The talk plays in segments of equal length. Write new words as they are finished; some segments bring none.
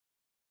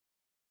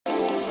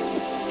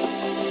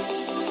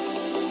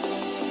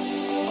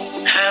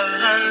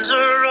Heavens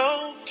are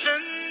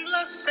open,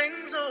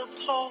 blessings are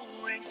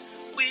pouring.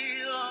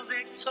 We are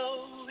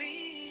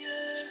victorious.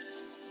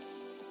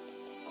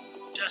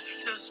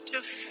 Death is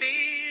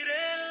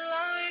defeated,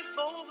 life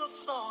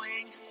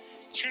overflowing.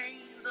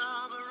 Chains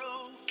are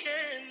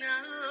broken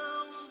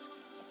now.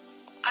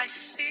 I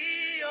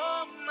see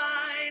your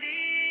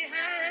mighty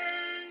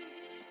hand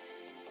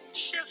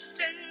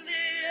shifting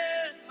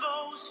the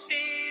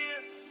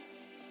atmosphere,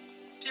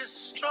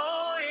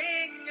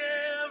 destroying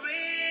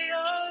every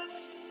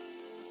yoke.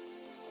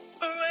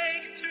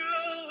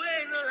 Breakthrough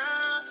in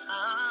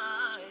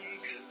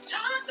life.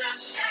 Took the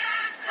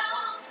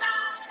shackles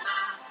off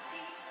my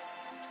feet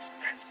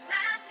and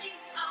set me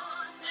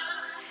on a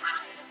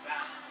higher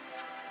ground.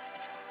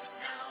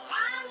 Now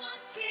I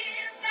will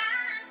give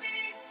that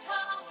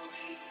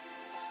victory.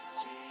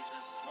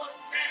 Jesus won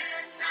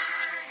and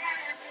I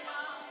have it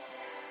all.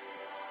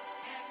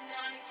 And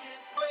I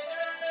can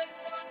win.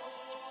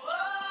 Oh,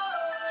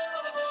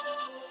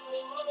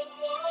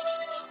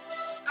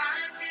 I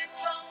keep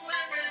on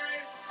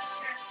winning.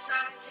 Yes, I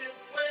keep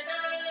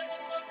winning.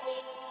 Oh,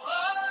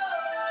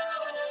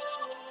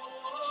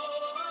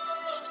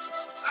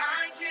 I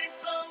keep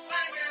on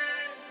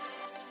winning.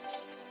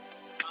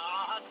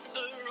 Hearts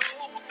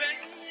are open,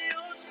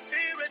 your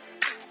spirit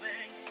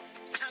moving,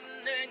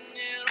 turning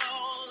it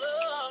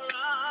all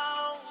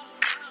around.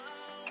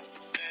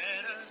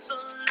 Burdens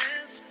are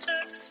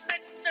lifted,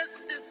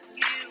 sickness is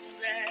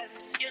healed, and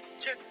you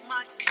took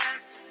my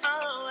cares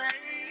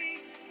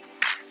away.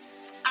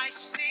 I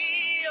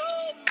see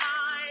your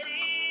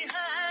mighty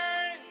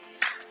hand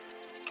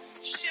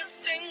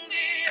shifting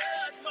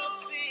the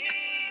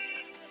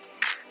atmosphere,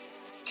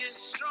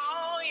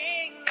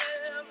 destroying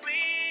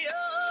every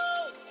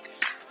yoke.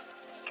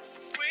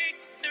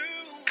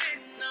 Breakthrough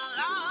in our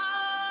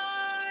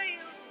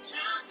lives.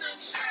 Took the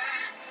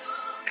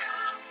shackles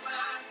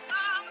off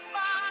my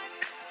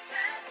mind.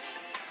 Set me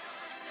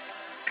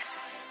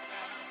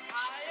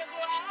higher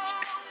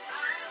ground.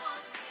 I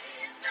won't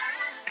give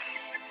that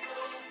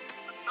victory.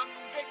 I'm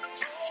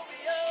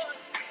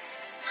victorious.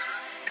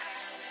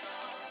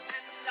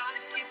 And I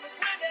keep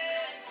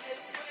winning.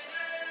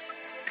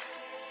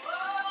 Oh,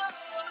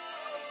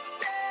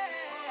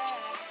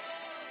 yeah.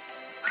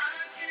 I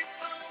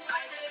keep on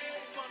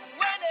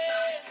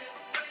winning.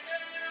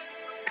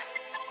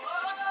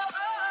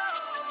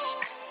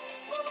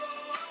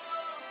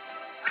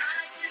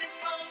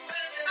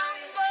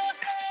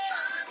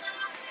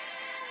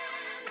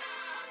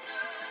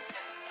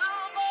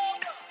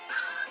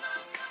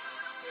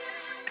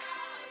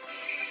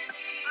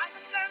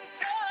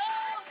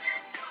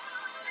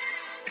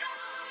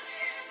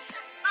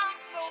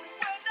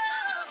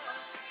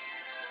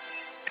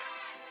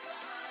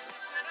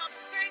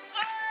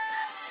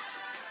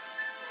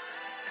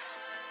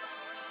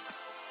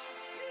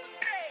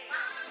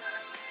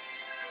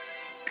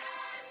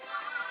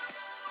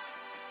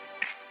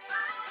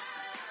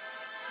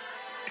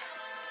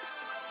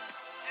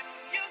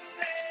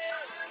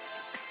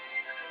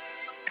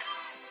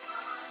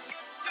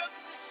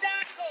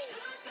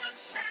 Took the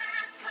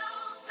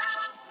shackles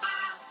off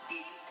my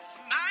feet.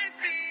 My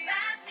feet.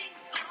 Set me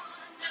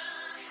on a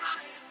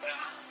higher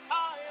ground.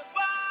 Higher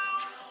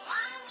ground.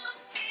 I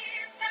will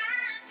give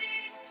that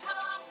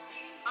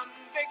victory. I'm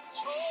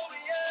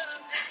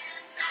victorious.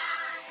 And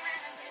I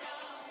have it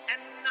all.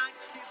 And I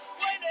keep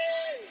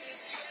winning.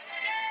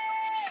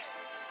 Yeah.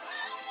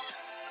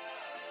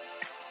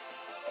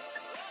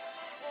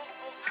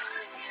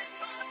 I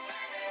keep on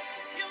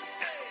winning. You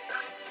say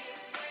I keep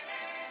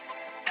winning.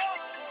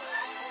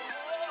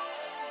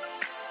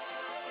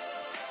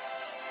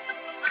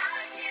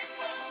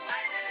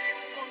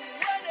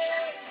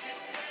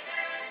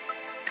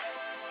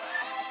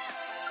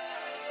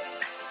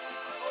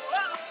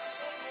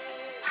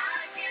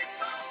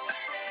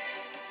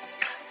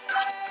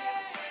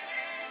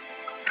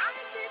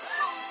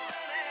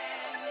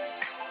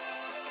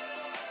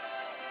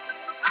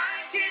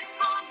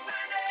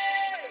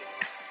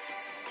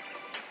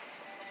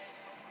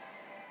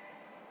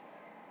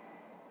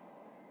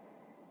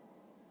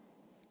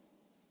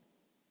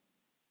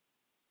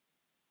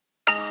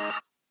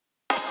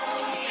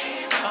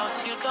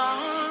 Cause you're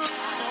gone.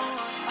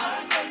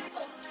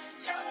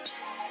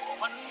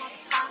 One more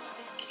time,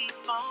 so keep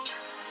on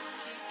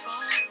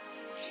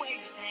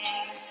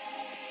waiting.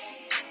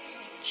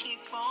 So keep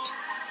on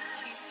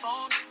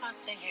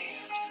trusting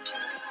Him.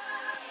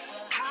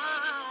 'Cause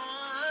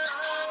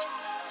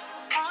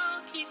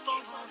I'll keep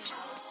on holding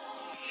on.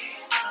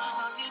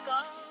 'Cause you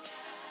got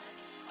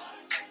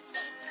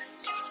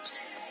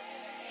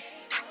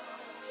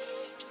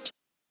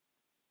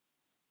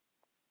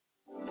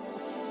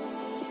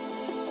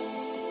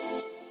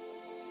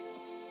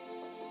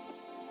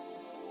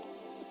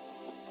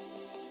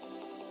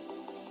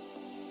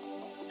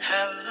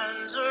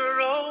heavens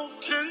are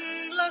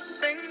open,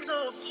 blessings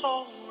are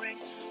pouring.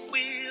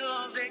 We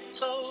are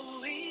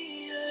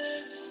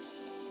victorious.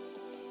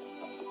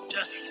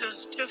 Death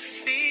is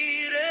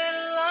defeated,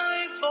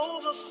 life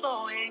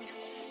overflowing.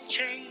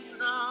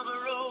 Chains are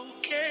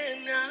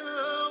broken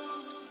now.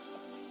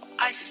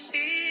 I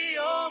see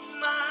your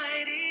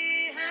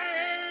mighty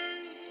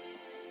hand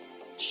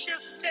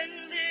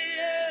shifting the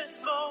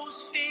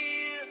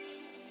atmosphere,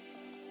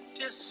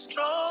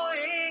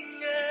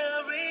 destroying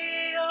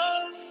every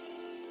yoke,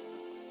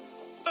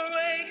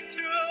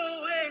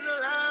 breakthrough in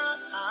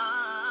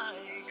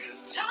life.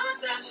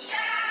 Took the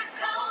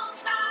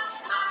shackles off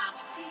my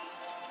feet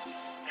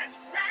and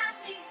set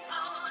me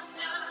on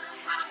a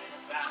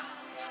higher ground.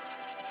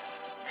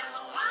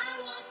 Now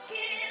I walk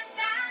in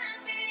that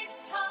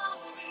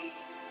victory.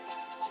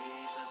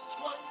 Jesus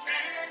won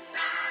and I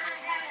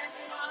have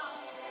it all.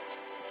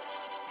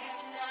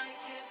 And I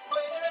can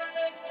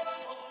win.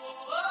 Oh,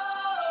 oh,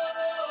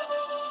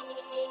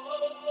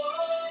 oh,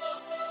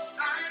 oh.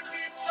 I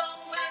keep on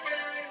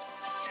winning.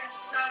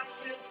 Yes, I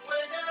keep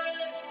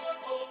winning.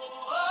 Oh,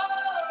 oh,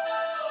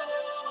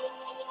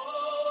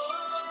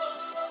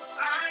 oh,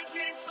 I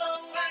keep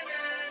on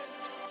winning.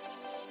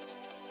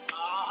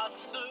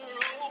 Hearts are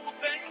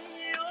open,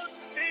 your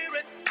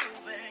spirit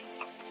moving,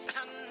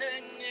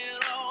 turning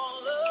it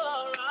all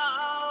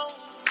around.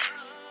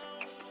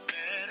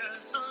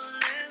 Burdens are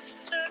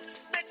lifted,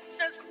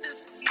 sickness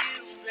is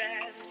healed,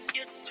 and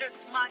you took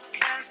my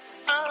cares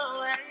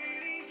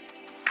away.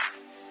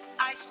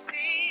 I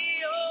see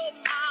your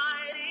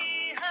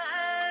mighty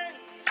hand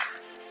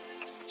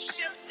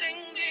shifting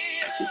the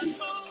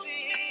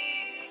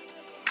atmosphere,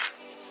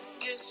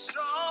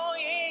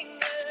 destroying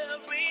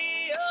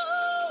every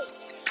yoke.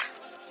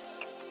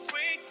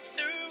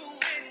 Breakthrough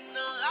in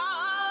the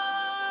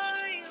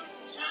life.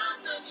 Turn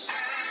the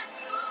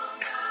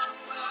shackles off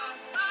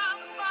my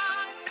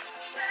mind.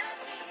 Set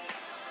me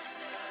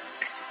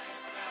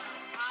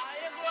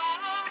higher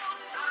ground.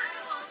 I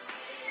won't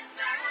be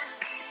that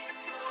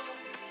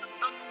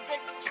victorious. I'm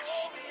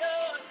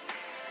victorious.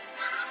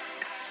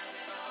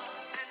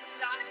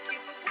 And I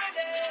keep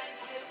winning.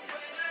 Keep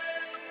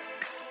winning.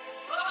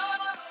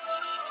 Oh,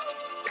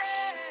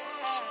 yeah.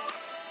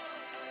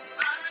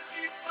 I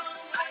keep on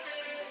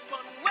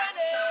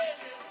winning.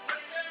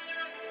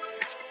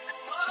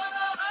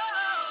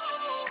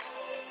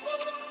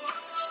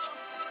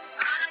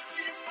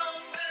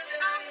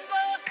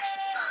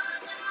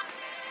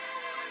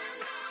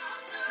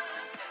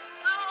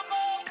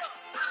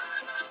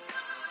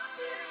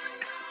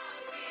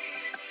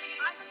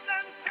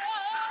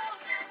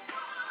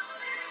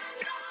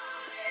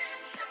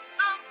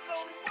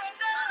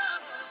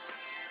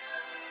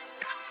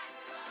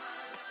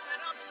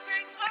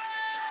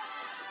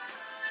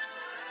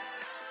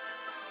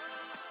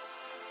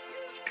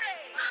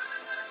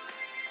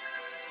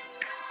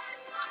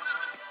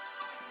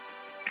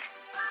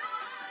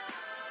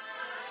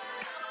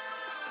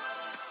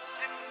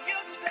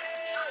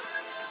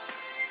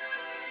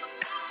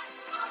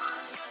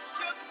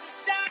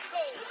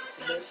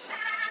 The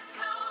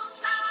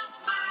shackles off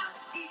my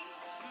feet,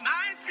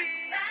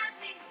 set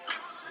me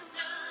on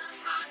a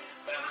higher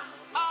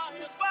ground.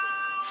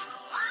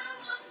 Now I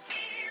won't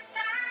give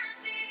that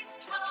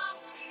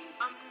victory.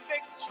 I'm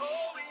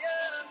victorious,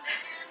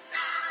 and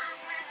I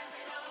have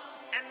it all,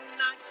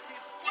 and I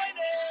keep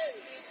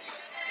winning.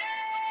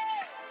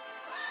 Yeah.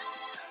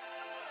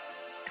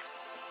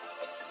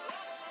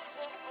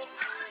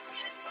 I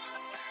keep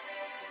on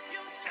winning.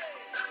 You say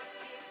I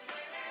keep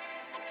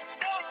winning.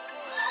 Oh.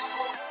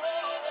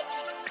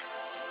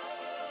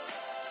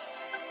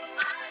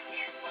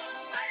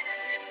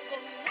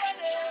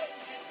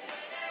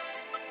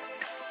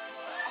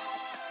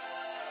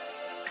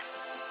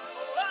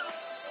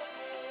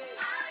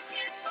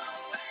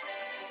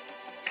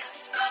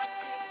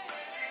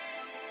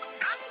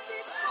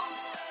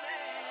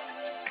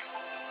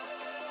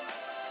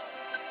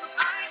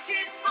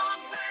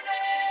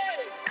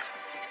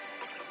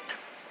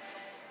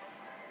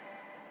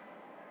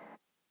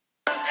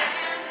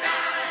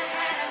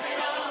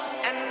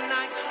 And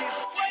I keep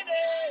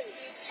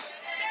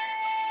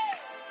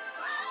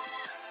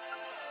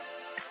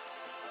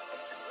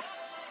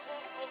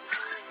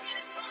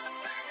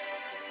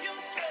winning. You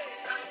say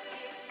I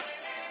keep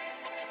winning.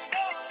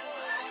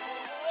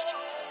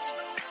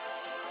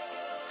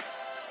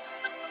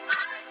 I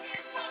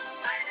keep on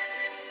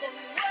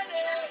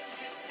winning.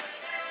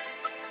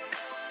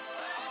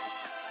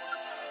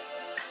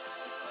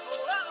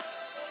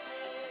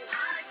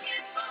 I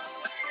keep on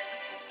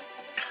winning.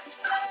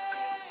 So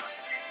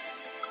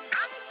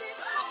I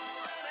keep on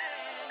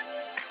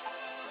winning.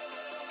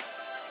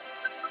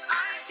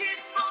 I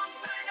keep on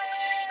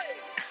winning.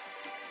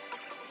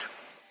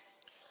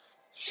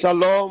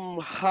 Shalom,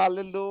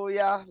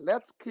 hallelujah.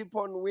 Let's keep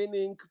on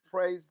winning.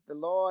 Praise the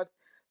Lord.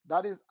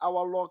 That is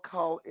our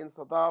local in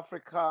South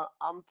Africa.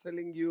 I'm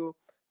telling you,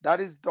 that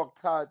is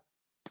Dr.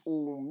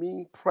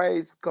 Tumi.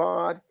 Praise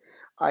God.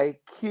 I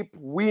keep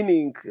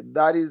winning.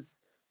 That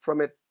is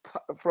from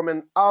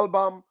an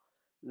album,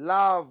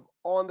 Love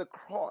on the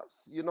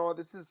Cross. You know,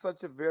 this is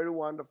such a very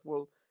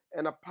wonderful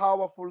and a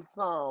powerful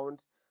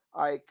sound.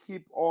 I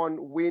keep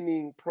on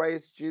winning.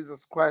 Praise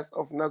Jesus Christ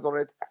of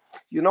Nazareth.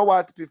 You know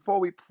what? Before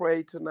we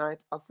pray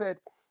tonight, I said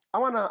I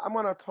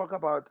wanna talk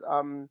about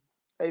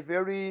a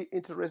very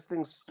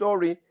interesting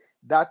story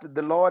that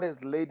the Lord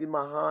has laid in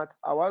my heart.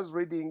 I was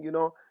reading,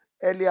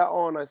 earlier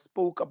on I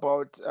spoke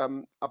about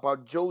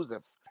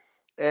Joseph,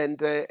 and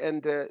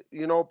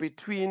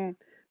between,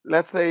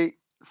 let's say,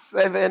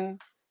 7,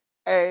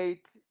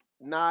 8,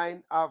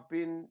 9, I've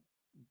been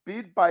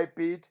bit by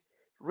bit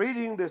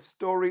reading the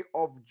story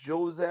of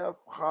Joseph.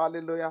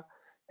 Hallelujah.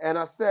 And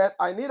I said,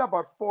 I need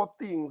about four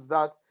things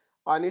that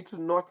I need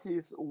to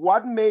notice.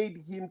 What made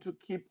him to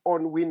keep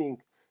on winning?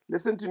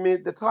 Listen to me.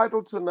 The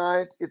title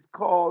tonight, it's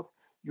called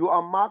You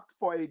Are Marked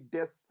for a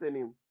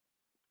Destiny.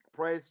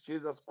 Praise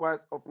Jesus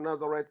Christ of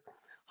Nazareth.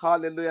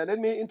 Hallelujah. Let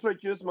me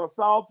introduce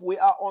myself. We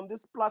are on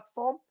this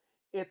platform.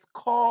 It's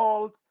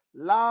called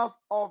Love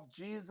of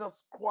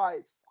Jesus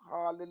Christ.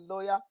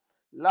 Hallelujah.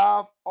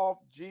 Love of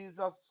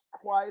Jesus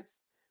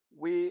Christ.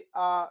 We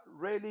are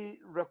really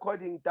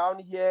recording down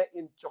here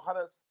in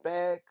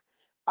Johannesburg.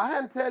 I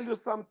can tell you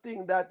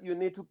something that you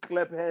need to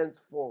clap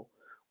hands for.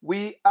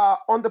 We are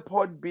on the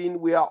Podbean.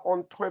 We are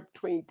on top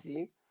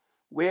 20.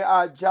 We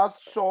are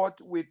just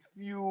short with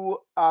few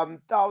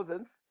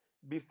thousands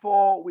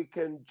before we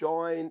can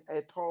join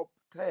a top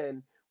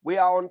 10. We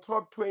are on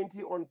top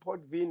 20 on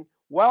Podbean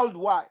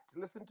worldwide.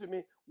 Listen to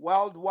me,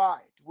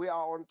 worldwide. We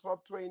are on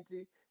top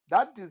 20.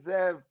 That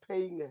deserve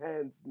paying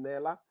hands,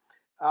 Nella.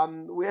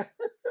 We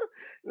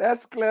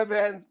Let's clap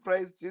hands.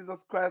 Praise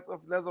Jesus Christ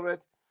of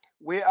Nazareth.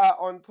 We are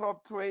on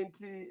top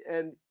 20,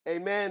 and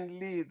amen,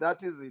 Lee.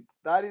 That is it.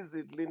 That is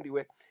it, Lindy.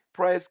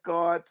 Praise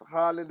God.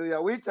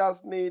 Hallelujah. We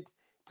just need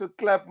to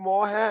clap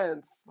more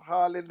hands.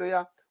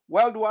 Hallelujah.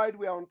 Worldwide,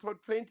 we are on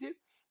top 20,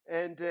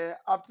 and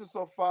up to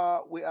so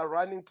far, we are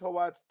running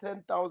towards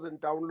 10,000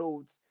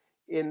 downloads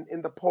in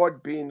the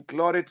Podbean.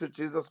 Glory to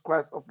Jesus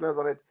Christ of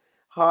Nazareth.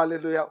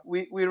 Hallelujah.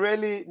 We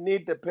really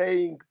need the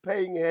paying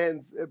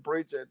hands,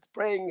 Bridget,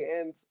 paying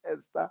hands,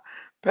 Esther,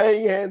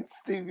 paying hands,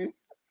 Stephen.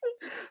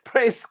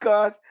 Praise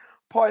God.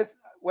 Points.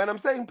 When I'm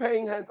saying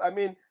paying hands, I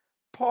mean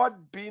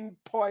Podbean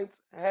points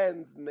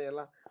hands,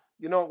 Nella.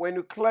 When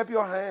you clap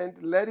your hand,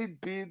 let it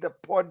be the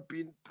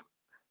Podbean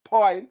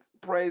points.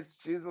 Praise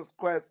Jesus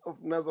Christ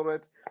of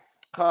Nazareth.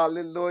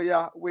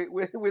 Hallelujah. We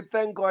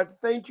thank God.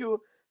 Thank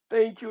you.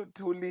 Thank you,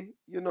 Tuli.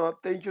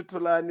 Thank you,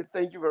 Tulani.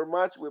 Thank you very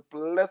much. We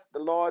bless the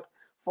Lord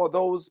for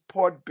those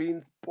pot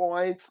beans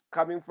points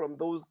coming from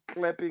those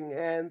clapping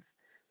hands.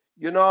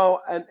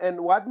 And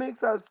what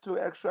makes us to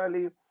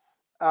actually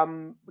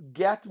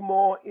get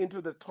more into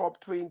the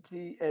top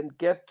 20 and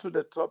get to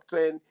the top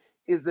 10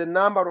 is the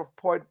number of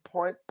pot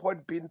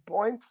bean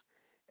points.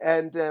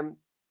 And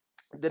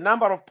the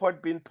number of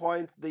Podbean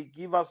points, they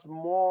give us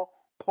more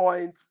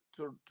points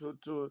to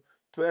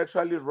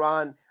actually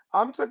run.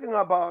 I'm talking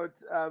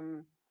about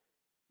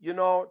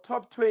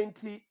top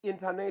 20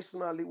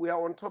 internationally. We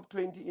are on top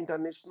 20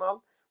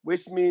 international,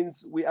 which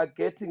means we are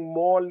getting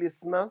more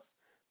listeners.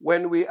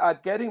 When we are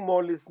getting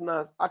more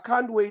listeners, I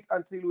can't wait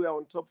until we are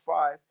on top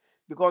 5,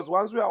 because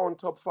once we are on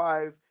top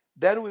 5,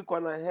 then we're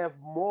gonna have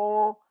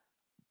more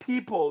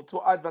people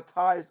to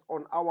advertise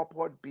on our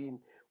Podbean.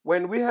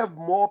 When we have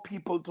more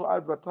people to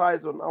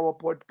advertise on our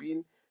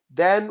Podbean,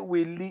 then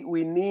we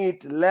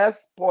need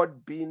less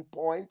Podbean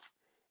points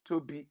to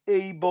be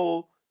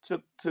able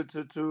to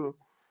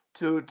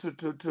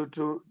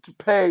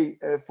pay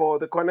for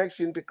the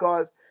connection,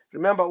 because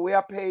remember, we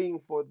are paying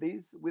for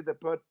this with the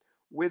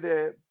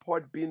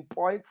Podbean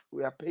points.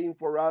 We are paying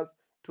for us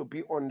to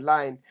be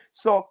online,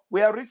 so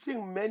we are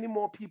reaching many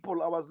more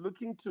people. I was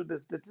looking to the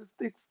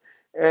statistics,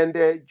 and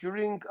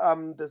during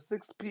the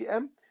 6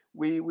 p.m.,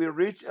 we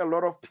reach a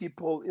lot of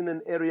people in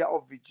an area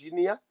of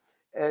Virginia,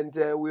 and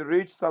we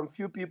reach some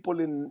few people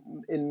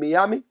in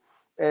Miami,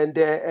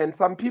 and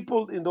some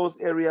people in those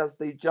areas,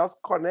 they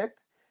just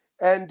connect.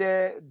 And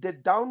the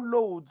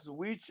downloads,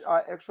 which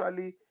are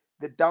actually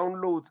the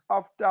downloads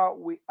after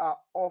we are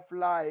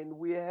offline,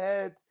 we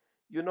had,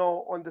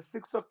 on the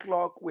 6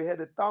 o'clock, we had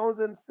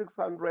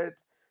 1,600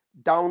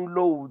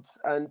 downloads,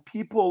 and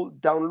people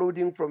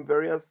downloading from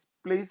various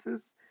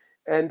places.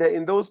 And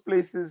in those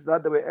places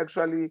that they were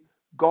actually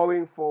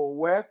going for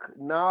work,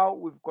 now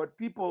we've got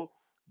people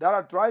that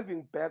are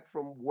driving back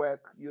from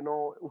work.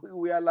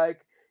 We are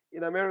like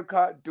in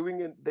America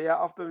doing their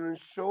afternoon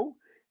show,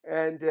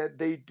 and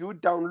they do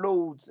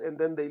downloads, and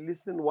then they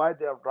listen while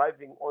they are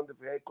driving on the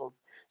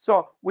vehicles.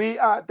 So we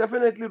are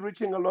definitely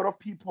reaching a lot of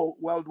people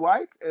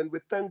worldwide, and we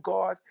thank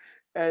God.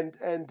 And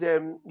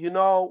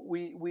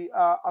we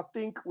are, I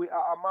think we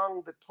are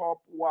among the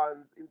top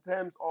ones in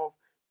terms of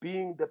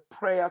being the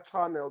prayer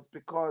channels,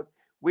 because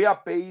we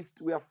are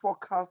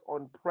focused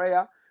on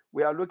prayer.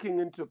 We are looking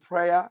into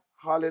prayer.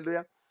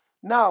 Hallelujah.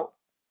 Now,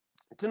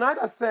 tonight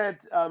I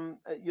said,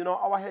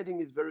 our heading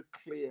is very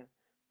clear.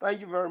 Thank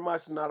you very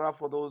much, Nara,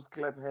 for those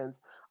clap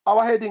hands.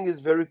 Our heading is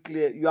very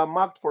clear. You are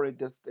marked for a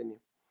destiny.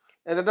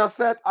 And then I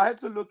said I had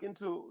to look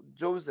into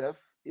Joseph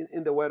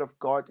in the Word of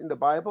God, in the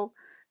Bible,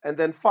 and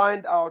then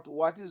find out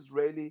what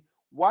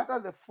are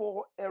the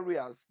four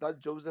areas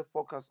that Joseph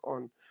focused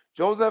on.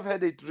 Joseph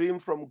had a dream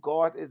from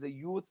God as a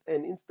youth,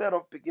 and instead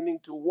of beginning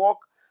to walk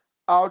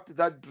out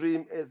that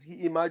dream as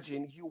he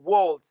imagined he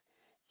would,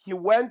 he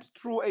went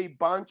through a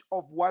bunch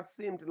of what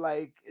seemed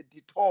like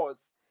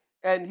detours,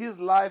 and his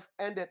life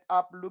ended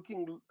up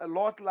looking a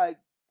lot like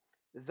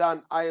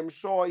than I am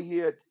sure he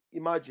had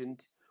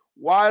imagined.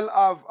 While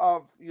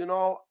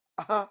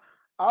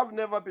I've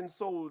never been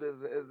sold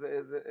as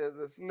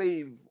a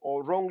slave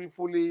or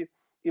wrongfully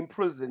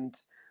imprisoned.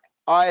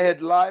 I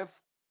had life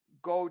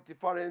go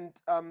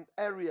different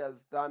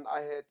areas than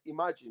I had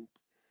imagined,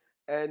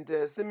 and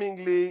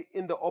seemingly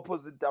in the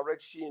opposite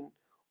direction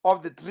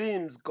of the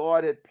dreams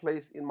God had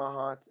placed in my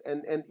heart.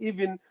 And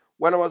even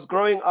when I was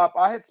growing up,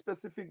 I had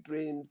specific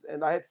dreams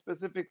and I had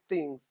specific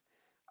things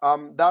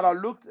that I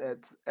looked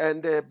at,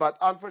 and but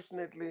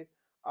unfortunately,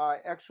 I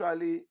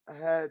actually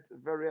had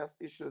various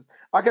issues.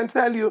 I can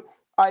tell you,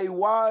 I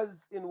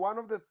was in one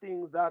of the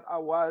things that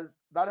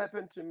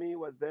happened to me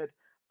was that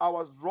I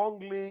was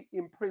wrongly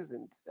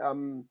imprisoned.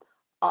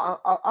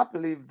 I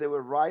believe they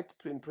were right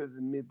to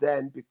imprison me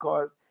then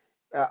because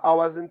I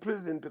was in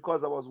prison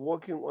because I was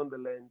working on the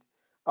land.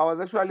 I was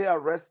actually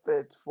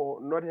arrested for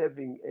not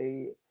having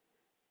a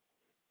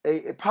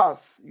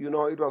pass.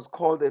 It was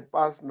called a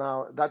pass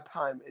now. That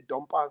time, a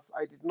dom pass.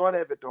 I did not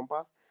have a dom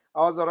pass.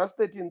 I was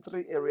arrested in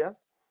three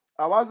areas.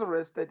 I was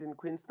arrested in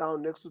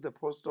Queenstown next to the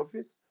post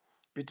office,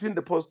 between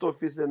the post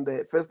office and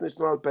the First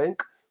National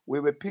Bank. We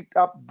were picked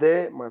up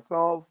there,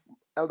 myself,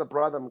 elder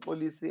brother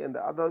Mxolisi, and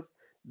the others.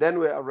 Then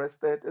we were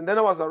arrested. And then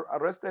I was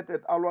arrested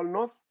at Alwal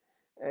North.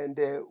 And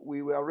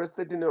we were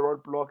arrested in a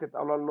roadblock at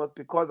Alwal North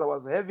because I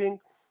was having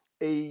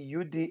a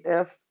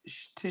UDF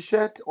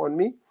t-shirt on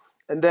me,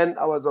 and then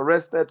I was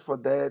arrested for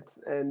that.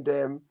 And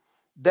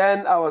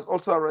then I was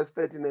also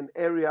arrested in an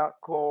area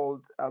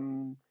called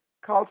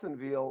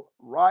Carltonville,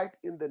 right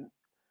in the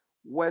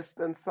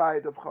western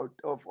side of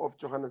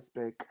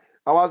Johannesburg.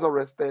 I was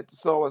arrested.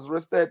 So I was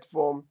arrested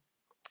for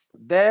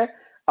there.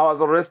 I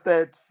was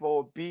arrested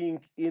for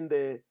being in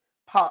the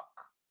park.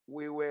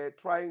 We were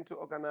trying to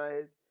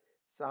organize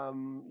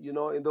some,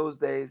 in those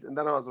days, and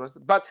then I was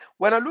arrested. But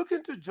when I look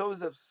into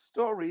Joseph's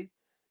story,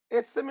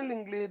 it's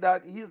seemingly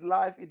that his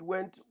life it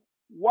went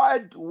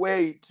wide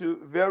way to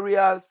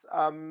various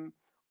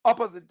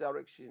opposite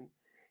direction.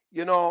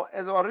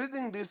 As I was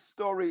reading this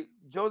story,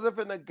 Joseph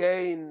and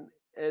again,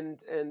 and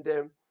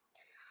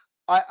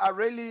I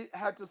really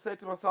had to say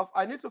to myself,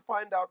 I need to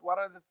find out what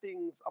are the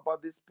things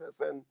about this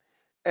person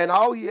and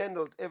how he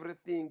handled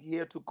everything he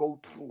had to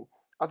go through.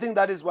 I think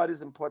that is what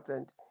is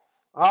important.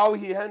 How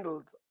he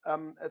handled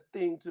a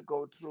thing to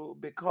go through,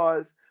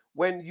 because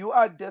when you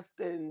are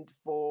destined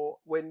or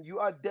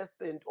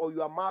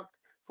you are marked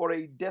for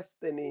a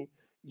destiny,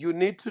 you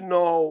need to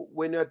know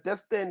when you're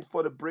destined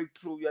for the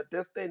breakthrough, you're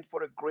destined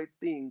for the great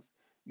things,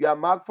 you are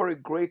marked for a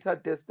greater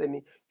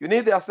destiny. You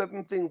need there are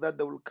certain things that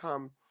they will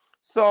come.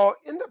 So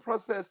in the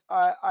process,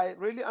 I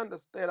really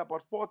understand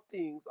about four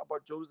things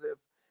about Joseph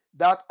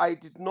that I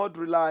did not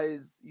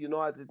realize,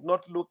 I did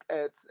not look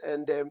at,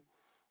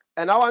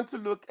 and I want to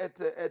look at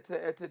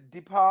a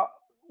deeper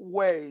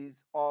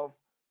ways of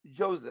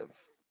Joseph,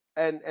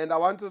 and I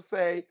want to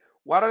say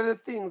what are the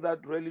things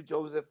that really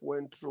Joseph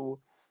went through,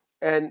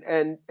 and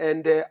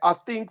I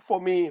think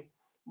for me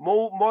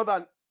more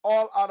than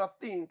all other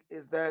thing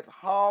is that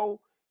how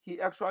he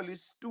actually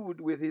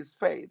stood with his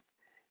faith,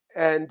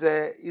 and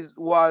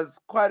was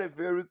quite a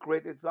very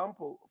great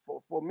example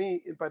for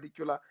me in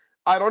particular.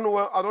 I don't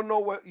know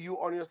where you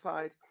on your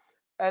side,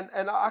 and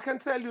I can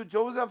tell you,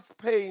 Joseph's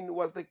pain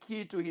was the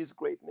key to his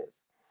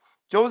greatness.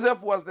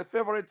 Joseph was the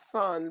favorite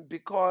son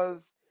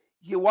because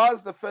he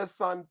was the first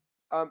son,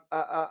 and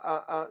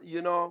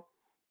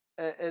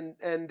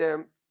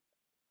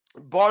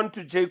born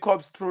to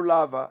Jacob's true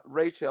lover,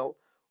 Rachel.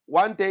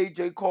 One day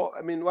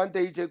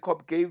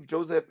Jacob gave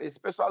Joseph a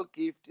special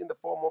gift in the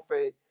form of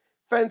a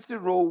fancy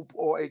robe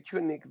or a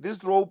tunic.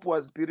 This robe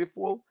was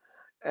beautiful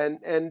and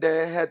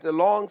had a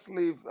long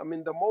sleeve.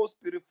 The most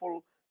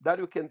beautiful that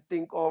you can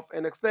think of,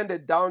 and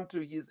extended down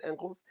to his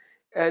ankles.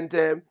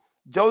 And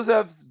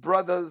Joseph's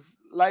brothers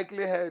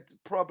likely had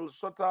probably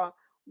shorter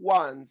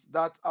ones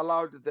that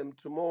allowed them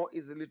to more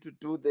easily to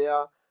do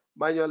their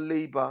manual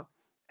labor,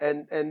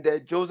 and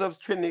Joseph's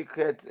tunic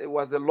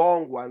was a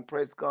long one.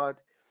 Praise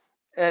God.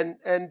 And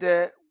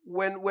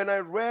when I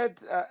read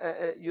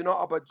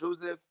about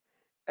Joseph,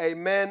 a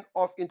man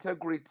of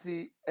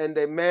integrity and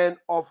a man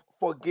of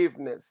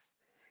forgiveness,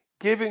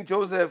 giving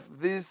Joseph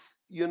this,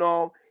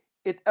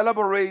 it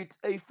elaborates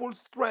a full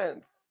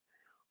strength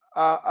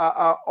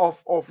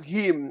of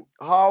him,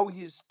 how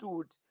he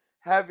stood,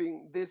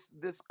 having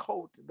this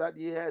coat that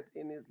he had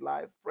in his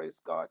life.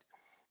 Praise God.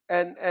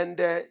 And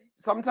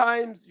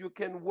sometimes you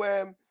can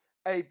wear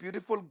a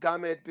beautiful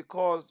garment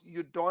because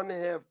you don't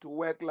have to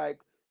work like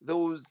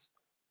those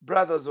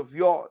brothers of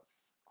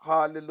yours.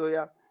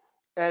 Hallelujah.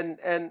 And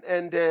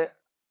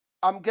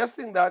I'm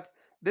guessing that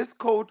this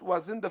coat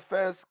wasn't the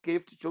first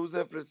gift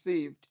Joseph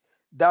received.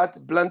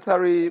 That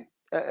Blantyre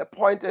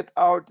pointed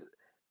out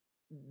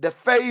the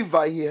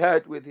favor he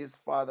had with his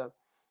father,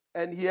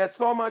 and he had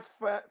so much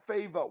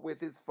favor with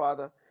his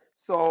father.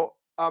 So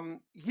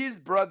his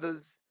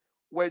brothers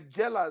were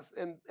jealous,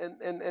 and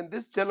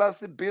this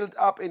jealousy built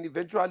up and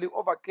eventually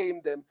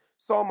overcame them.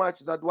 so much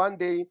that one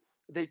day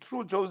they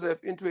threw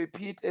Joseph into a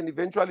pit and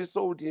eventually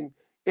sold him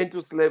into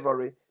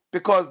slavery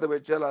because they were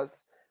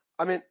jealous.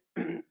 I mean,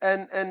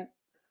 and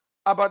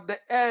about the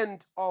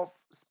end of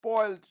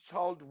spoiled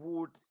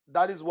childhood,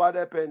 that is what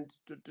happened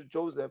to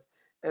Joseph.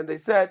 And they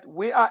said,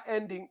 we are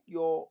ending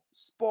your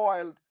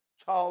spoiled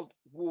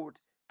childhood.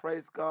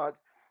 Praise God.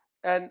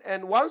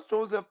 And once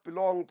Joseph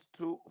belonged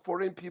to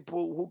foreign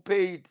people who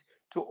paid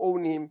to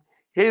own him,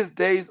 his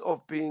days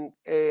of being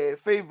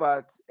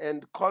favored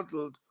and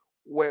coddled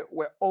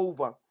were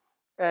over.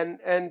 And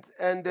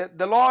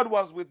the Lord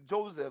was with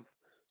Joseph,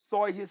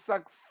 so he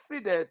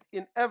succeeded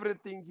in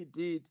everything he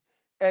did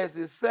as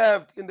he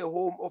served in the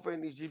home of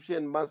an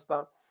Egyptian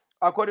master,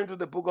 according to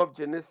the book of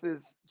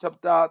Genesis,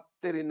 chapter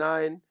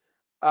 39.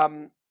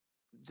 Um,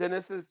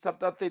 Genesis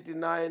chapter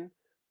 39,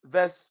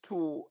 verse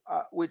 2.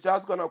 We're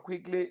just going to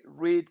quickly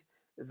read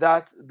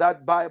that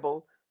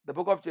Bible, the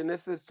book of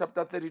Genesis,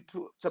 chapter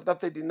 32, chapter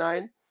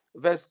 39,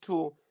 verse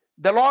 2.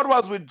 The Lord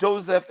was with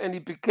Joseph, and he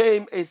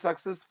became a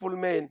successful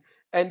man,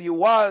 and he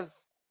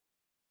was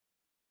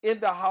in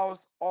the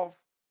house of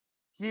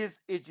his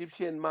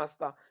Egyptian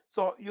master.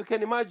 So you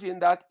can imagine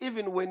that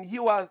even when he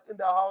was in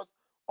the house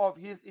of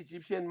his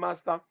Egyptian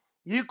master,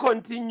 he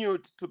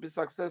continued to be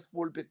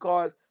successful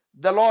because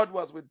the Lord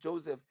was with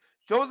Joseph.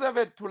 Joseph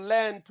had to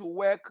learn to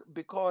work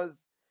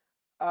because,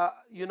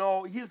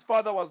 his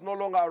father was no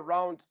longer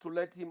around to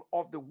let him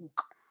off the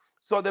hook.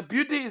 So the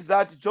beauty is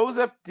that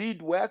Joseph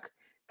did work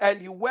and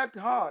he worked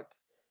hard.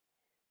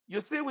 You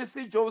see, we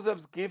see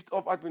Joseph's gift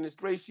of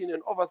administration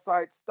and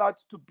oversight start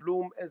to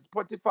bloom as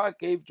Potiphar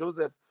gave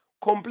Joseph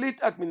complete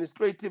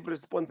administrative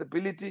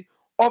responsibility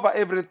over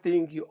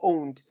everything he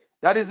owned.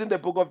 That is in the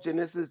book of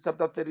Genesis,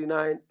 chapter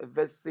 39,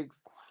 verse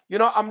 6.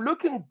 I'm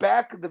looking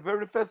back, the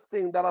very first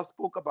thing that I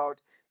spoke about,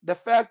 the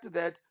fact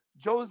that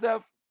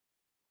Joseph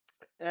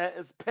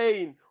his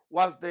pain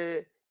was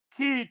the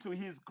key to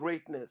his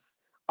greatness.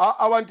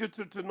 I want you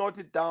to note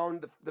it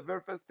down. The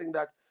very first thing,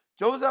 that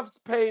Joseph's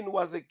pain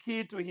was a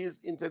key to his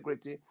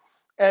integrity.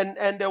 And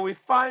we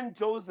find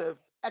Joseph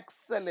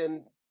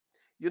excellent,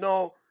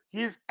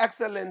 his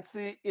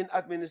excellency in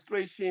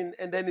administration,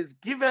 and then is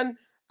given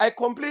a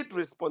complete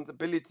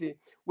responsibility.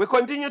 We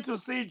continue to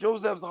see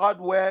Joseph's hard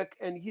work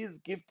and his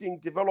gifting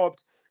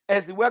developed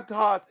as he worked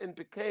hard and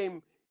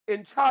became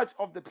in charge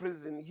of the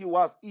prison he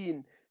was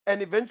in,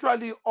 and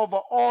eventually over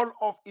all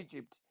of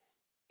Egypt.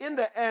 In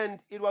the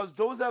end, it was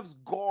Joseph's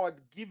God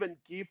given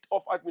gift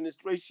of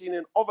administration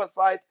and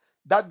oversight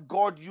that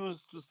God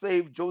used to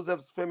save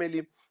Joseph's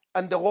family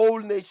and the whole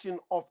nation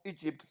of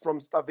Egypt from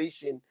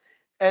starvation.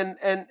 And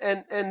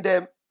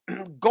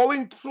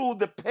going through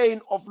the pain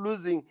of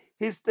losing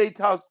his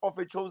status of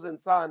a chosen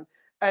son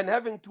and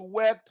having to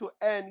work to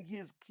earn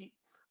his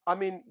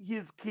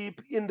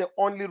keep in the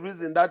only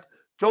reason that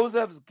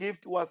Joseph's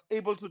gift was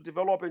able to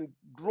develop and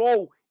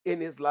grow in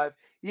his life.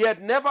 He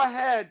had never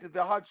had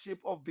the hardship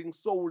of being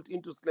sold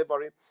into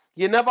slavery.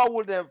 He never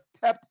would have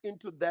tapped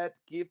into that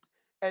gift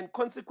and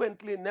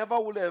consequently never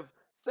would have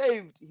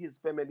saved his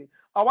family.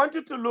 I want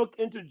you to look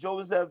into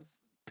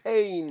Joseph's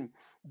pain,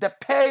 the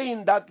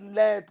pain that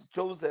led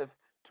Joseph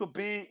to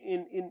be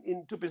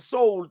to be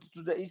sold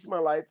to the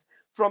Ishmaelites,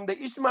 from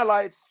the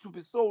Ishmaelites to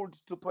be sold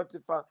to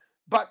Potiphar.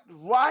 But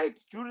right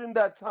during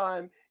that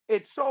time,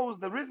 it shows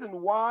the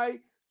reason why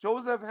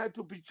Joseph had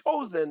to be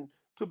chosen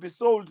to be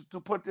sold to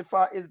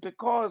Potiphar is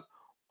because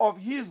of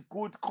his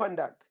good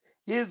conduct,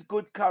 his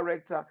good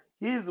character,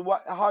 his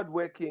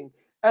hardworking.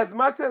 As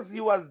much as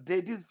he was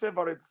Daddy's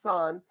favorite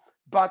son,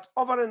 but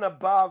over and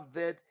above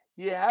that,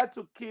 he had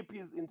to keep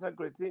his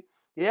integrity.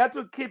 He had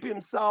to keep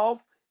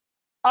himself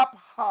up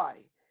high.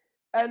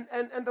 And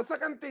the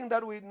second thing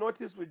that we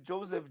notice with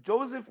Joseph,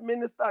 Joseph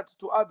ministered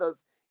to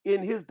others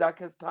in his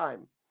darkest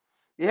time.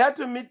 He had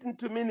to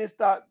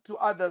minister to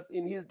others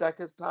in his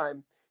darkest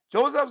time.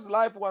 Joseph's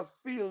life was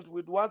filled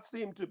with what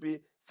seemed to be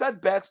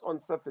setbacks on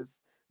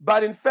surface,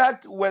 but in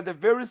fact were the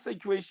very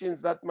situations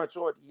that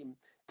matured him,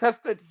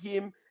 tested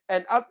him,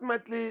 and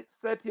ultimately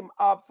set him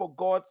up for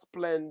God's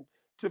plan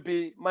to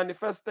be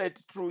manifested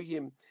through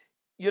him.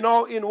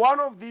 In one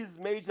of these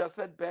major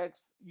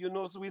setbacks,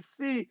 so we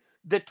see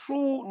the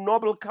true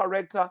noble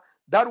character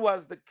that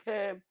was the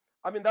care,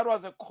 that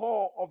was the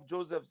core of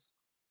Joseph's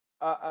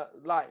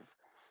life.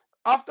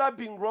 After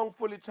being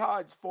wrongfully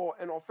charged for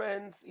an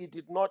offense he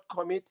did not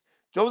commit,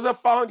 Joseph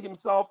found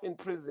himself in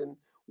prison.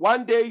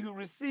 One day he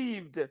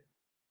received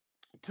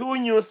two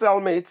new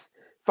cellmates,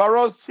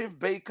 Pharaoh's chief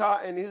baker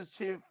and his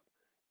chief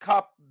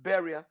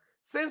cupbearer.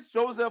 Since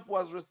Joseph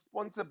was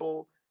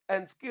responsible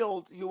and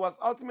skilled, he was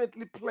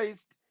ultimately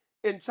placed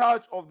in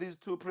charge of these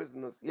two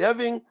prisoners.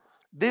 Having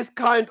this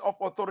kind of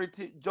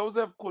authority,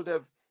 Joseph could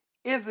have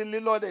easily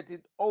lorded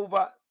it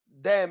over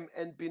them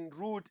and been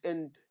rude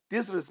and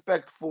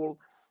disrespectful.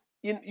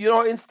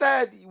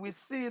 Instead, we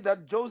see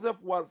that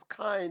Joseph was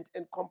kind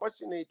and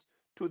compassionate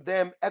to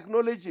them,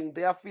 acknowledging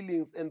their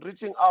feelings and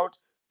reaching out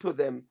to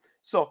them.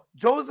 So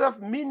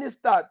Joseph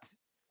ministered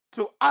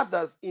to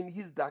others in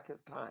his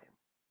darkest time.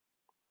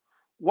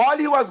 While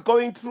he was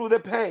going through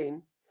the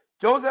pain,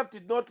 Joseph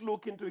did not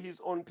look into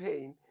his own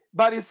pain.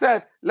 But he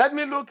said, let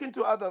me look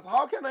into others.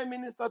 How can I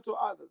minister to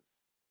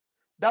others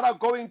that are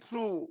going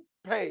through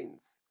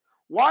pains?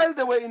 While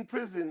they were in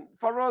prison,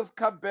 Pharaoh's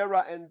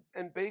cupbearer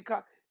and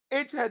baker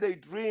each had a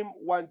dream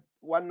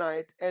one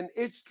night, and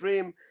each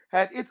dream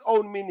had its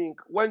own meaning.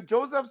 When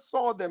Joseph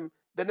saw them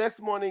the next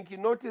morning, he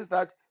noticed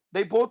that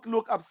they both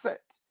looked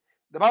upset.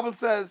 The Bible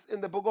says in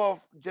the book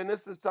of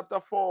Genesis, chapter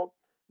 4,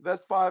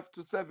 verse 5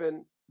 to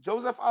 7,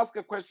 Joseph asked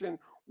a question.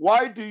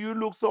 Why do you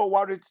look so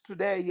worried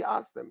today? He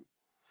asked them.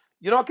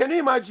 Can you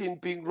imagine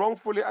being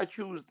wrongfully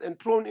accused and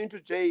thrown into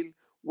jail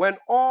when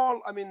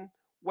all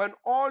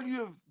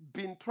you've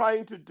been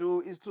trying to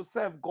do is to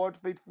serve God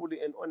faithfully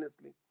and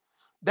honestly?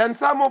 Then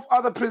some of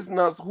other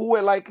prisoners who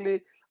were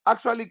likely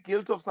actually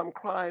guilty of some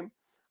crime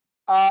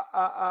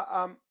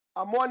are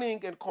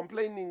mourning and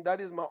complaining.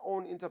 That is my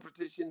own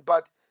interpretation,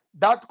 but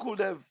that could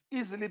have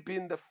easily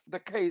been the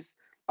case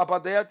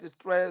about their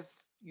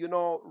distress,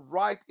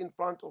 right in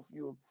front of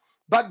you.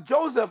 But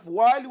Joseph,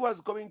 while he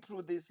was going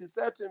through this, he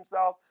said to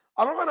himself,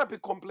 I'm not going to be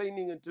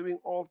complaining and doing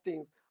all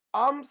things.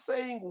 I'm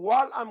saying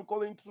while I'm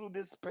going through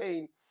this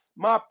pain,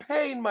 my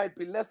pain might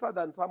be lesser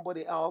than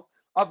somebody else.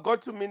 I've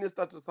got to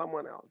minister to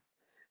someone else.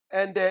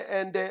 And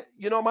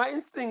my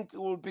instinct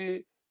will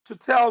be to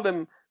tell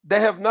them they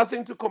have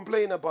nothing to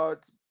complain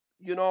about,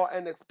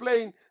 and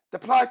explain the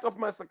plight of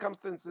my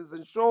circumstances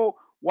and show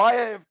why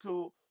I have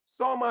to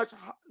so much,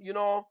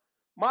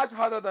 much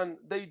harder than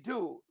they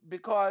do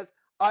because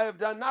I have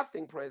done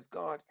nothing, praise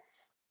God.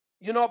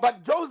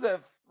 But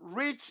Joseph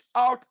reached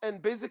out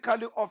and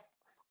basically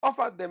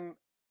offered them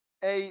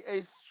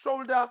a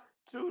shoulder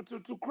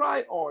to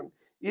cry on.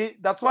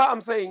 That's why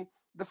I'm saying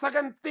the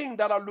second thing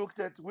that I looked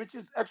at, which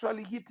is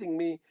actually hitting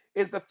me,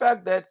 is the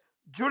fact that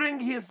during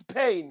his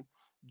pain,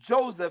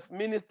 Joseph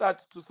ministered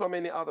to so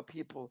many other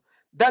people.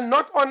 Then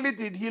not only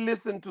did he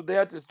listen to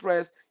their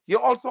distress, he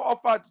also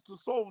offered to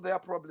solve their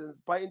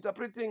problems by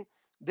interpreting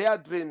their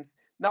dreams.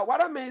 Now,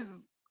 what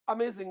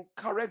amazing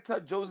character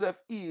Joseph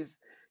is,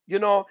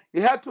 he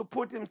had to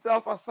put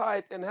himself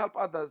aside and help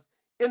others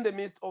in the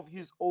midst of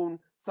his own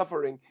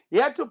suffering. He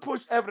had to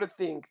push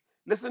everything.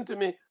 Listen to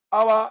me.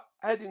 Our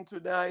heading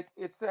tonight,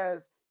 it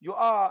says, you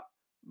are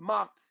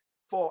marked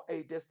for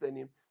a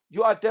destiny.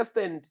 You are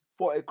destined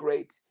for a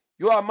great.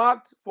 You are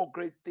marked for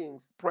great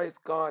things. Praise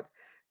God.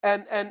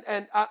 And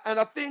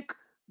I think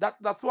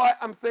that's why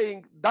I'm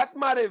saying that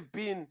might have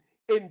been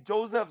in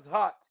Joseph's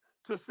heart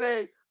to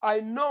say, I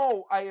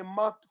know I am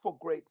marked for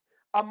great.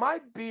 I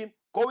might be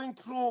going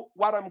through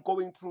what I'm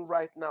going through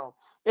right now.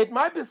 It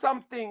might be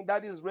something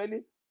that is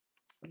really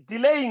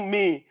delaying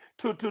me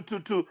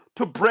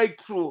to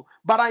break through,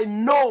 but I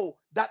know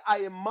that I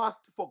am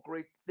marked for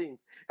great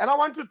things. And I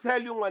want to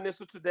tell you,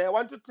 Manesu, today, I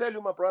want to tell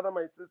you, my brother,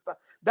 my sister,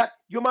 that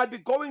you might be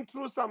going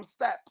through some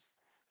steps,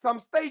 some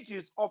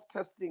stages of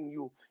testing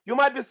you. You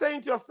might be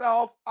saying to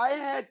yourself, I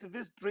had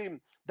this dream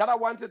that I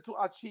wanted to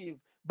achieve,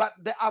 but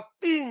there are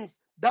things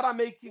that are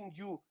making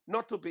you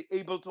not to be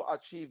able to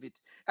achieve it.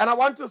 And I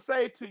want to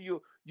say to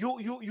you,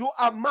 you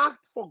are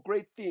marked for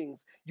great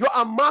things. You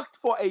are marked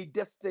for a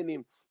destiny.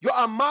 You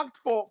are marked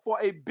for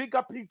a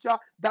bigger picture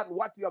than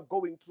what you are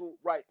going through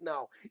right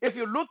now. If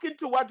you look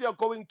into what you are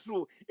going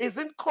through,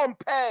 isn't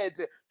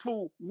compared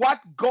to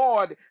what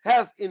God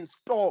has in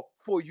store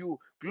for you.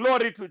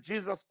 Glory to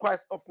Jesus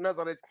Christ of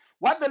Nazareth.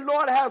 What the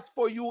Lord has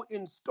for you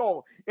in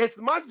store is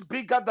much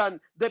bigger than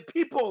the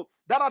people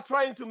that are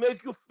trying to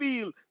make you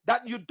feel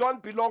that you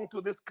don't belong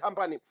to this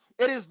company.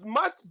 It is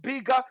much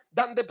bigger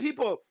than the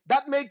people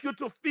that make you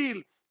to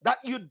feel that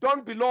you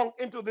don't belong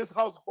into this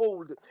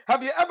household.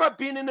 Have you ever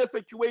been in a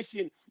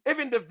situation,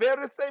 even the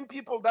very same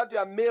people that you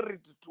are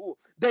married to,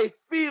 they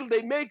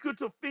make you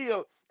to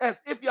feel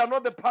as if you are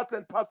not the part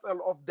and parcel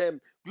of them.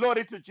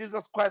 Glory to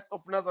Jesus Christ of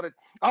Nazareth.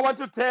 I want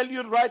to tell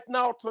you right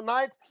now,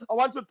 tonight, I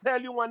want to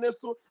tell you,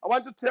 Wanesu, I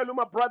want to tell you,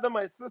 my brother,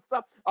 my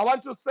sister, I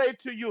want to say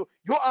to you,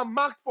 you are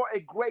marked for a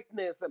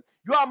greatness.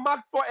 You are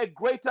marked for a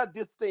greater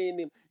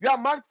destiny. You are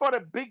marked for a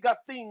bigger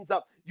things.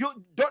 You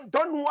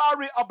don't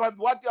worry about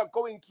what you are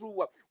going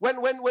through.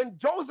 When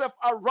Joseph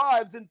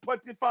arrives in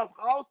Potiphar's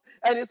house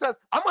and he says,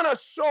 I'm going to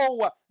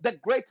show the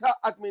greater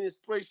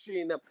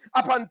administration.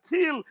 Up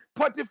until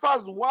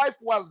Potiphar's wife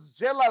was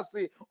jealous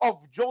of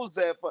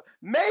Joseph,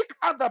 make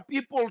other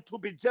people to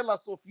be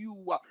jealous of you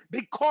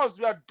because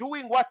you are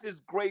doing what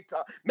is greater.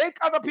 Make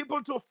other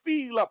people to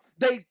feel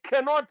they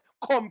cannot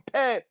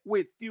compare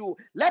with you.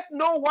 Let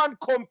no one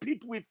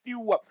compete with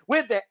you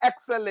with the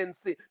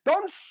excellency.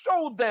 Don't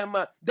show them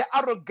the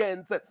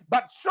arrogance,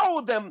 but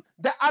show them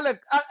the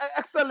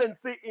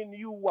excellency in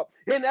you.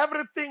 In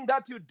everything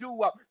that you do,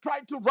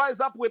 try to rise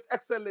up with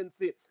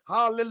excellency.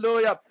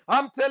 Hallelujah.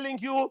 I'm telling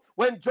you,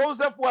 when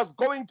Joseph was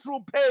going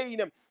through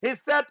pain, he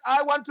said,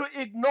 I want to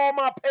ignore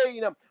my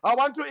pain. I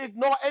want to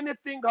ignore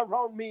anything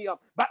around me,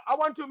 but I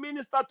want to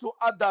minister to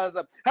others.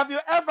 Have you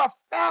ever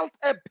felt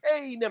a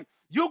pain?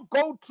 You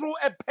go through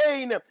a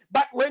pain,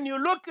 but when you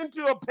look into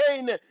your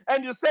pain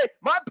and you say,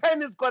 my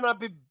pain is going to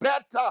be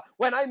better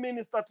when I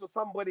minister to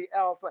somebody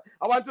else,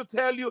 I want to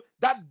tell you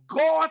that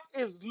God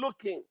is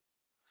looking.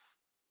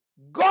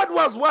 God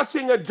was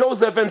watching at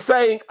Joseph and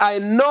saying, I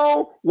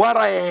know what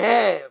I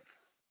have.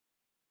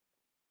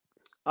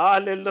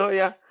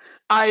 Hallelujah.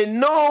 I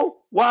know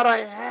what I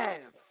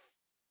have.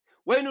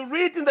 When you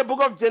read in the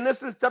book of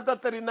Genesis, chapter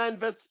 39,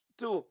 verse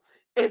 2,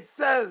 it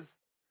says,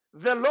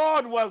 the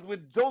Lord was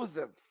with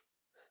Joseph.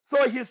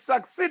 So he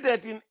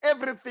succeeded in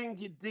everything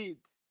he did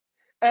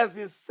as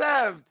he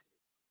served.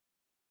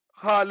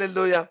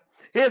 Hallelujah.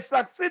 He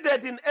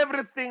succeeded in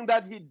everything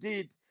that he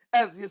did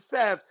as he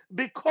served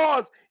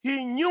because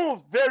he knew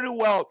very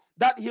well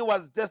that he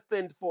was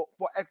destined for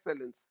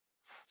excellence.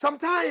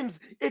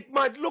 Sometimes it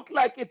might look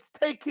like it's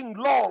taking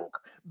long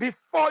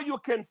before you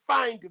can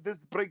find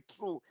this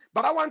breakthrough.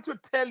 But I want to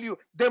tell you,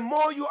 the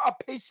more you are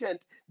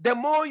patient, the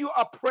more you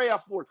are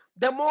prayerful,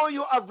 the more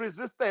you are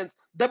resistant,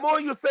 the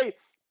more you say,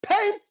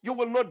 pain, you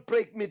will not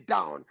break me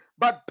down,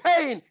 but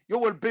pain, you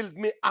will build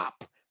me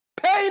up.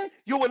 Pain,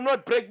 you will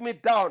not break me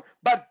down,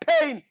 but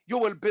pain, you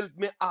will build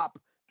me up.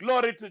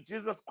 Glory to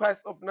Jesus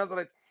Christ of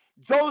Nazareth.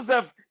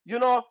 Joseph,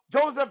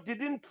 Joseph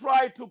didn't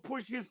try to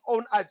push his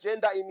own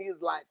agenda in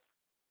his life.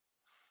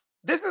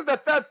 This is the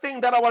third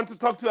thing that I want to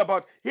talk to you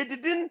about. He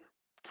didn't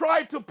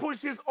try to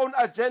push his own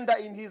agenda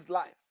in his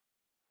life.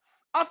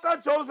 After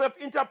Joseph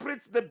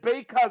interprets the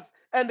baker's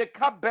and the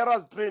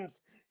cupbearer's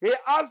dreams, he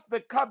asks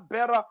the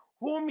cupbearer,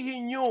 whom he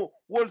knew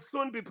will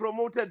soon be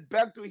promoted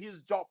back to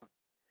his job,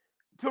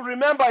 to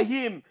remember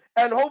him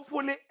and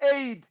hopefully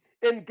aid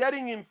in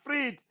getting him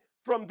freed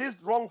from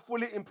this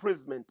wrongful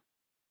imprisonment.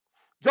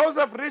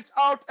 Joseph reached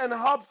out and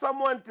helped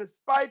someone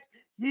despite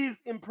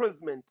his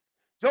imprisonment.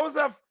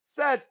 Joseph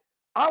said,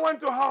 I want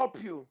to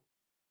help you.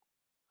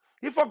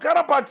 He forgot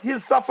about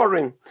his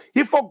suffering.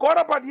 He forgot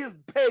about his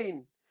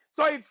pain.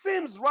 So it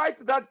seems right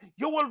that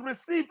you will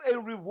receive a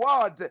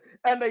reward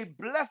and a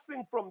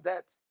blessing from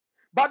that.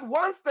 But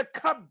once the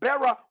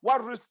cupbearer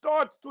was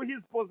restored to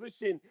his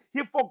position,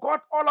 he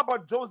forgot all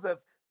about Joseph.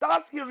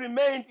 Thus, he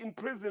remained in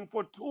prison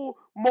for 2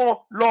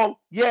 more long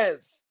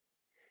years.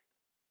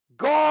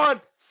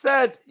 God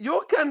said,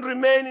 you can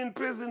remain in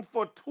prison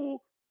for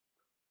 2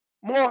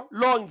 more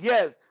long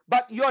years,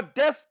 but your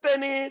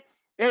destiny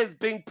is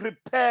being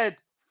prepared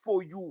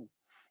for you.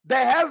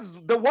 There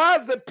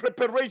was a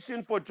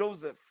preparation for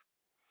Joseph.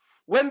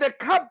 When the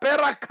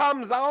cupbearer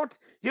comes out,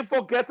 he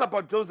forgets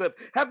about Joseph.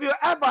 Have you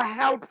ever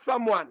helped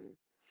someone?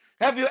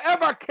 Have you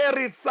ever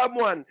carried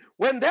someone?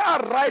 When they are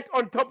right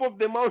on top of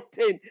the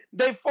mountain,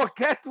 they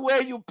forget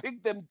where you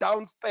picked them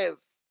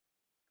downstairs.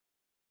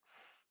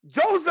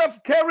 Joseph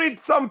carried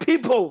some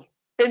people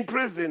in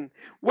prison.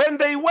 When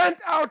they went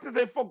out,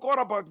 they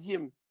forgot about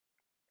him.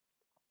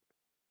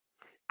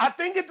 I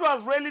think it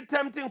was really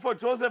tempting for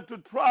Joseph to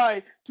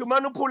try to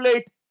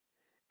manipulate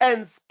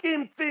and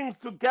scheme things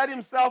to get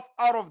himself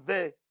out of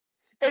there.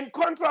 In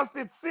contrast,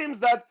 it seems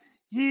that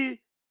he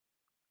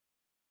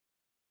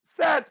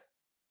said,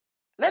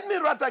 let me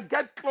rather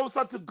get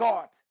closer to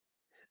God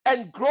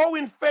and grow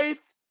in faith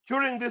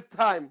during this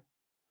time.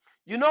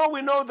 We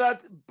know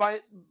that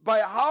by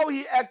how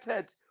he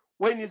acted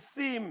when you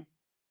see him,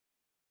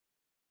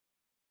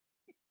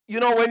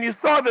 when you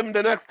saw them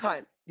the next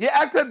time, he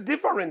acted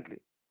differently.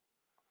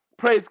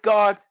 Praise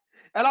God.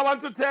 And I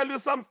want to tell you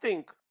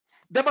something.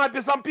 There might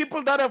be some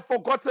people that have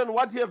forgotten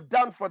what you have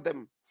done for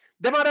them.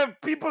 There might have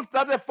people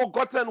that have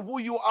forgotten who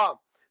you are.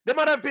 There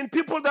might have been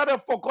people that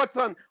have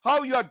forgotten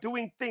how you are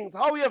doing things,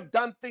 how you have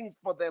done things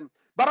for them.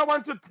 But I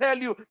want to tell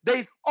you, there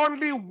is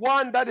only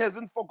one that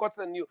hasn't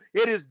forgotten you.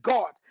 It is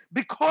God,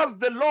 because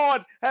the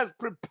Lord has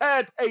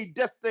prepared a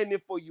destiny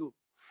for you.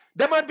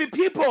 There might be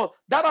people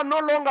that are no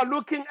longer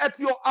looking at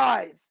your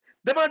eyes.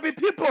 There might be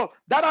people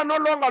that are no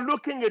longer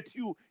looking at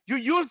you. You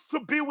used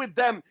to be with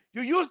them.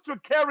 You used to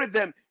carry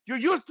them. You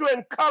used to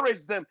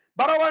encourage them.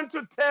 But I want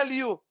to tell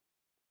you,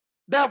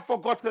 they have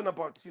forgotten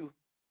about you.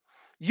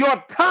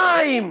 Your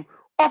time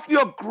of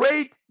your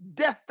great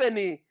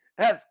destiny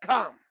has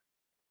come.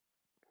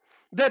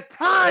 The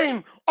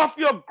time of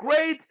your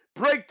great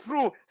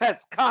breakthrough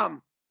has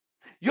come.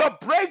 Your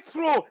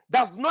breakthrough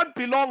does not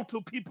belong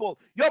to people.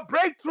 Your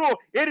breakthrough,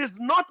 it is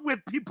not with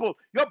people.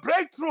 Your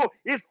breakthrough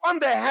is on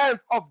the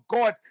hands of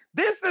God.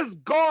 This is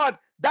God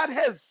that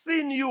has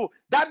seen you,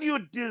 that you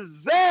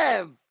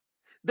deserve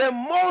the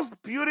most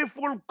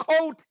beautiful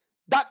coat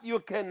that you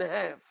can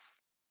have.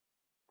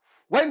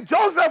 When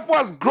Joseph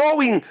was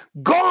growing,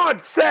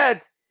 God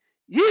said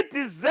he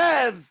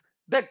deserves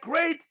the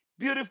great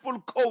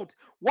beautiful coat.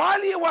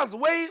 While he was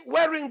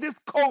wearing this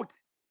coat,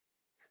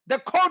 the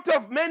coat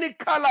of many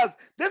colors.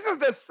 This is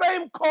the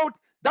same coat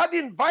that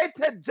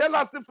invited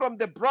jealousy from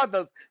the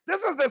brothers.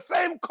 This is the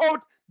same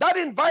coat that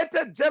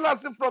invited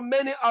jealousy from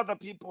many other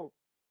people.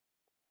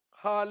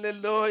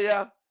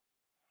 Hallelujah.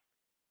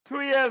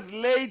 2 years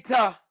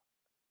later,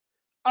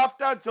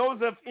 after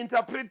Joseph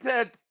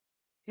interpreted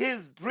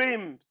his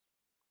dreams,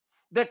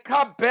 the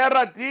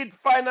cupbearer did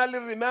finally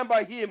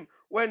remember him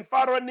when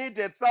Pharaoh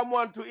needed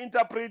someone to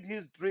interpret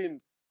his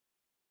dreams.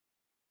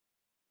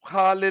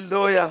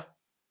 Hallelujah.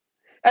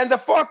 And the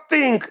fourth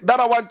thing that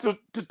I want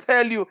to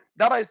tell you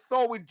that I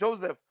saw with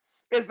Joseph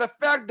is the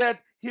fact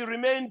that he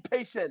remained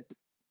patient.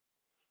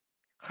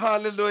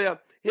 Hallelujah.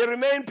 He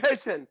remained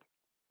patient.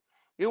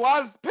 He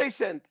was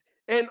patient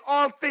in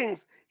all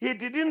things. He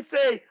didn't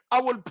say,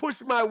 I will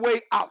push my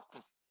way out.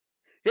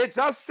 He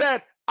just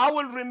said, I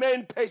will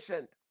remain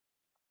patient.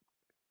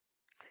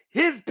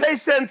 His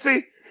patience,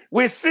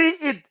 we see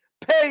it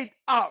paid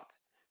out.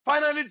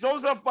 Finally,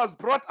 Joseph was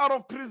brought out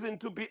of prison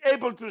to be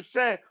able to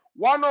share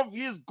one of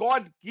his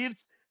God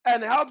gifts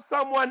and help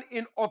someone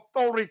in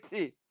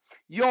authority.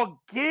 Your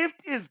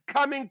gift is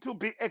coming to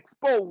be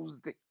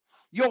exposed.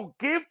 Your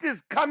gift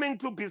is coming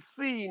to be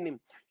seen.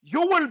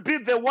 You will be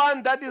the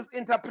one that is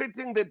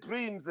interpreting the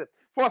dreams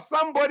for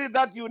somebody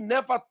that you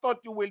never thought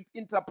you will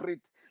interpret.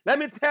 Let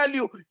me tell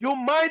you, you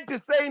might be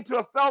saying to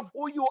yourself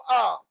who you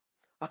are.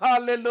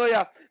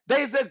 Hallelujah.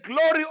 There is a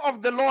glory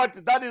of the Lord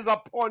that is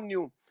upon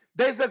you.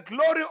 There's a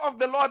glory of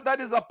the Lord that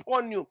is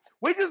upon you,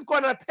 which is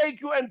going to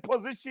take you and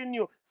position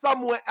you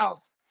somewhere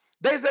else.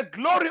 There's a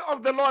glory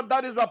of the Lord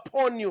that is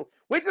upon you,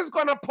 which is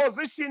going to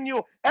position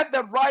you at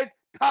the right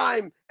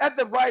time, at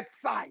the right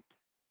site.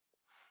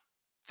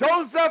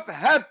 Joseph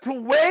had to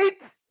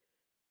wait.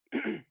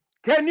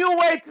 Can you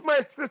wait, my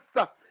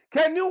sister?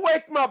 Can you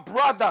wait, my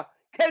brother?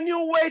 Can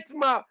you wait,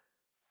 my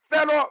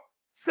fellow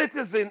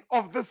citizen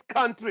of this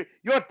country?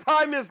 Your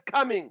time is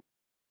coming.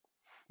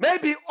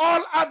 Maybe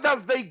all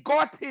others, they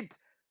got it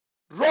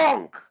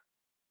wrong.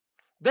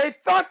 They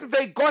thought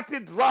they got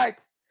it right,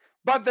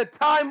 but the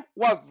time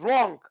was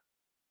wrong.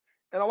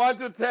 And I want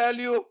to tell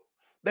you,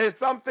 there's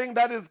something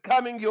that is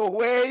coming your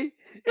way.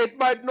 It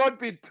might not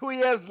be 2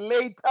 years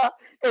later.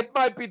 It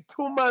might be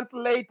 2 months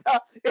later.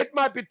 It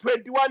might be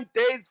 21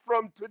 days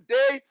from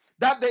today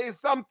that there is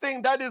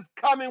something that is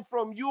coming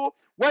from you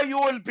where you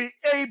will be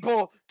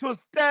able to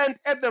stand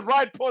at the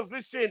right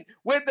position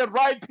with the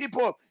right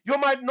people. You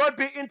might not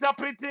be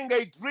interpreting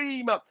a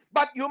dream,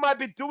 but you might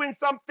be doing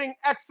something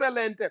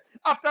excellent.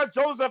 After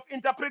Joseph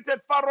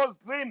interpreted Pharaoh's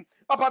dream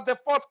about the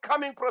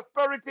forthcoming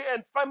prosperity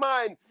and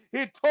famine,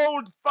 he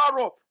told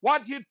Pharaoh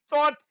what he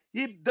thought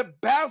the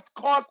best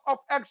course of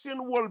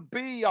action will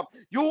be.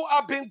 You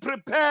are being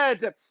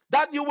prepared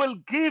that you will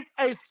give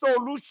a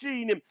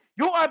solution.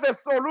 You are the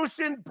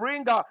solution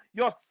bringer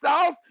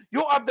yourself.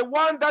 You are the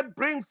one that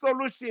brings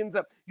solutions.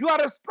 You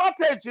are a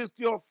strategist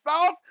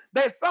yourself.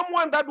 There's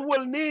someone that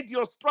will need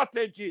your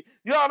strategy.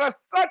 You are a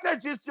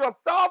strategist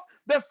yourself.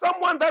 There's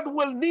someone that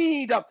will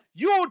need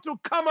you to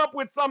come up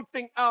with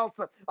something else.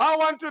 I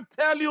want to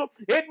tell you,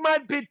 it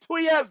might be 2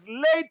 years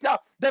later,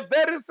 the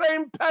very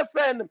same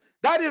person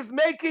that is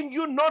making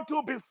you not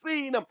to be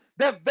seen,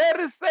 the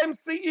very same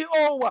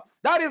CEO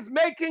that is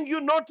making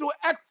you not to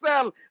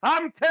excel.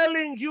 I'm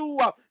telling you,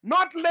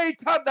 not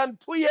later than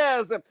 2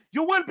 years,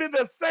 you will be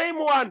the same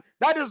one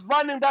that is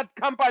running that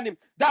company.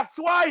 That's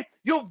why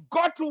you've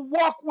got to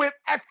walk with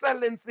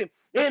excellency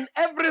in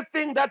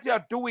everything that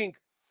you're doing.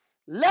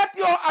 Let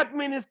your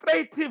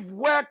administrative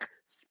work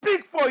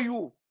speak for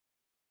you.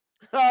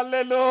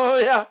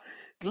 Hallelujah.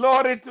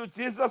 Glory to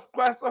Jesus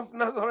Christ of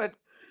Nazareth.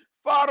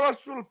 Pharaoh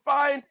should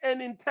find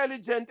an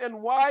intelligent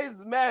and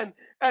wise man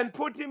and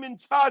put him in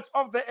charge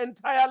of the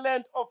entire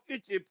land of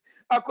Egypt.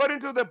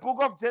 According to the book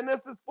of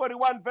Genesis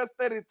 41, verse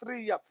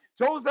 33,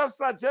 Joseph's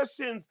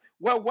suggestions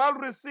were well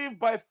received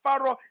by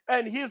Pharaoh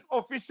and his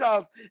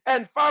officials.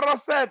 And Pharaoh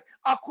said,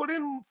 I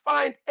couldn't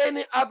find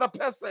any other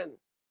person.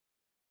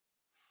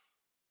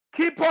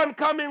 Keep on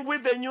coming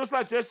with a new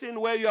suggestion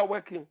where you are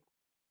working.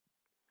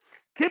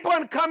 Keep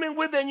on coming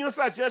with a new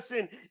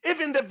suggestion.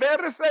 Even the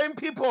very same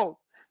people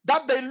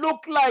that they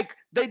look like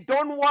they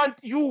don't want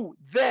you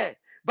there.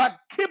 But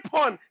keep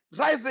on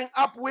rising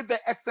up with the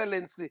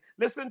excellency.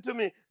 Listen to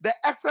me. The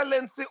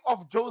excellency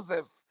of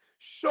Joseph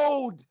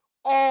showed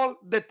all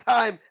the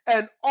time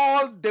and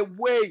all the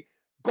way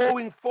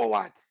going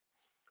forward.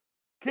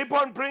 Keep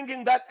on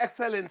bringing that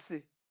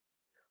excellency.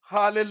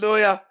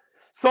 Hallelujah.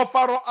 So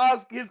Pharaoh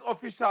asked his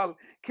official,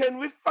 can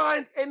we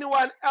find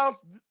anyone else,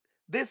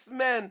 this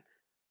man?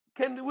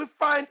 Can we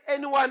find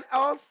anyone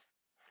else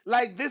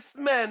like this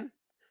man?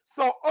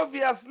 So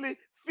obviously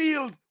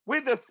filled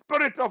with the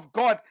Spirit of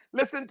God.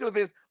 Listen to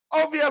this.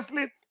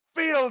 Obviously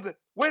filled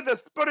with the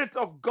Spirit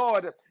of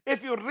God.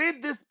 If you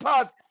read this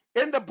part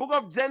in the book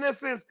of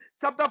Genesis,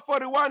 chapter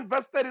 41,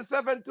 verse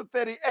 37 to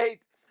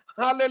 38,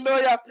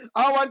 hallelujah.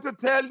 I want to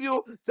tell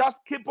you,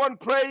 just keep on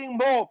praying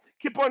more.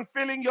 Keep on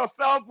filling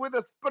yourself with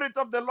the Spirit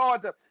of the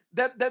Lord.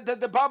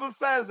 The Bible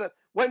says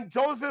when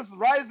Joseph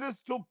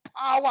rises to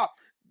power,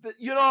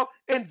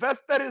 in verse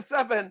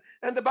 37,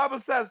 and the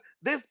Bible says,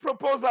 this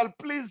proposal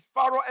pleased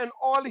Pharaoh and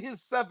all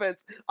his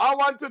servants. I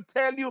want to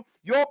tell you,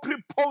 your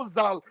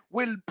proposal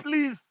will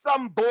please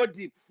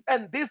somebody.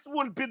 And this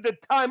will be the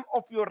time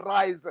of your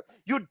rise.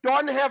 You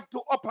don't have to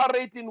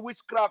operate in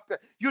witchcraft.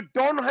 You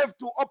don't have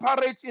to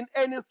operate in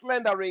any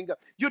slandering.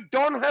 You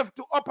don't have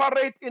to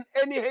operate in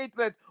any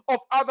hatred of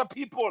other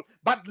people.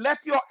 But let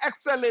your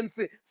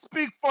excellency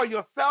speak for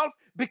yourself,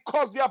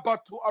 because you're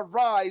about to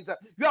arise.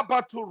 You're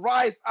about to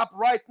rise up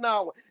right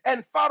now.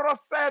 And Pharaoh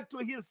said to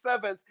his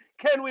servants,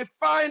 can we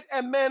find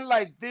a man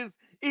like this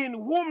in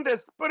whom the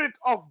Spirit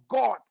of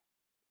God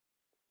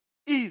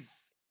is?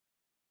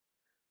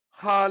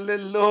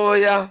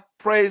 Hallelujah.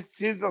 Praise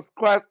Jesus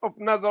Christ of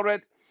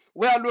Nazareth.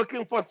 We are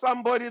looking for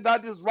somebody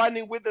that is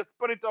running with the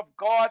Spirit of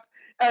God,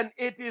 and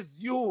it is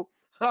you.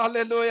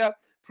 Hallelujah.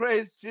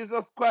 Praise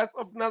Jesus Christ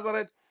of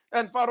Nazareth.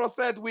 And Pharaoh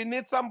said, we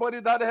need somebody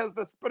that has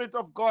the Spirit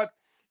of God.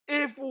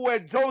 If we were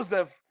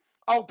Joseph,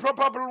 I'll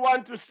probably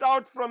want to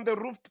shout from the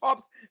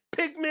rooftops,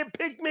 pick me,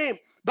 pick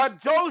me. But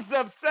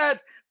Joseph said,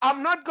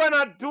 I'm not going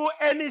to do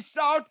any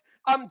shout.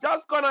 I'm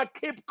just going to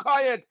keep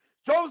quiet.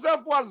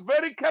 Joseph was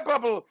very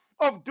capable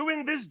of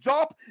doing this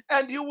job,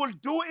 and he will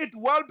do it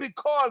well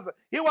because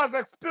he was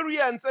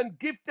experienced and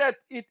gifted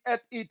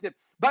at it.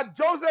 But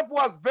Joseph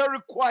was very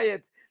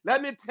quiet.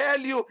 Let me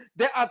tell you,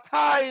 there are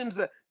times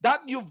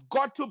that you've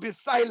got to be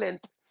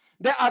silent.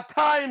 There are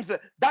times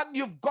that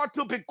you've got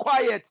to be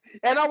quiet.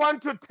 And I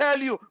want to tell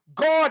you,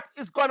 God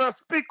is going to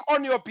speak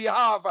on your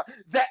behalf.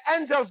 The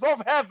angels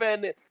of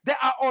heaven, they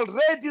are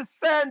already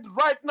sent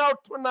right now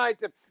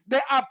tonight.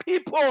 There are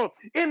people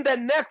in the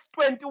next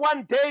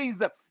 21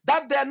 days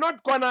that they're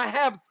not going to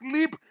have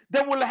sleep.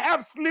 They will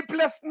have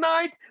sleepless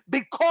night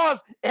because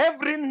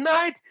every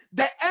night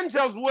the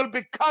angels will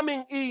be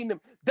coming in.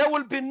 They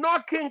will be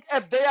knocking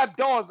at their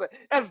doors.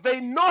 As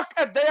they knock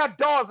at their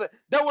doors,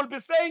 they will be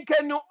saying,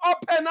 can you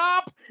open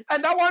up?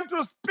 And I want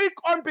to speak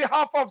on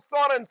behalf of so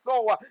and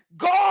so.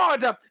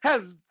 God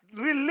has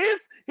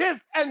released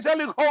his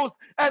angelic host,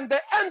 and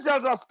the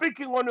angels are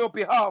speaking on your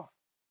behalf.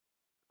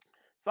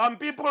 Some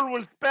people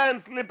will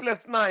spend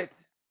sleepless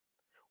night.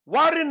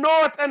 Worry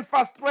not and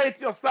frustrate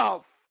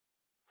yourself.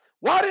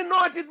 Worry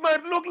not, it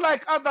might look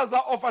like others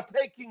are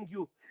overtaking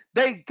you.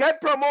 They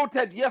get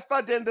promoted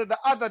yesterday and the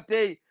other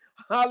day.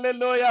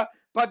 Hallelujah.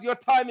 But your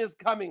time is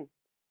coming.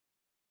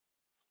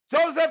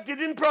 Joseph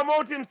didn't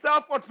promote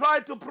himself or try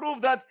to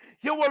prove that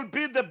he will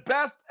be the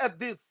best at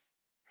this.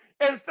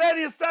 Instead,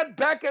 he sat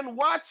back and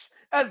watched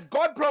as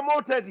God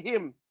promoted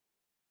him.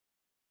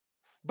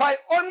 By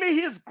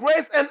only his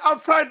grace and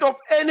outside of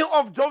any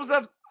of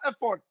Joseph's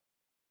effort.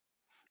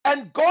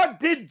 And God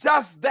did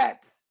just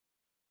that.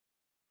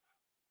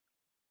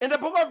 In the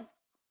book of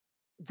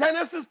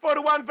Genesis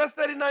 41, verse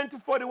 39 to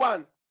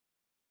 41,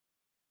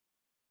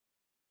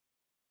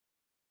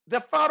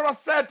 the Pharaoh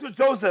said to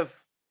Joseph,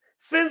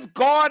 since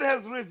God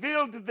has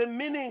revealed the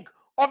meaning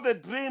of the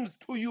dreams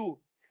to you,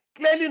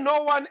 clearly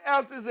no one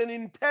else is as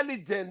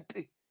intelligent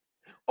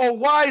or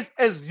wise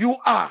as you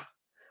are.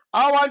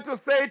 I want to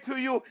say to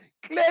you,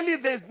 clearly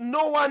there's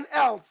no one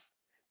else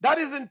that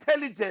is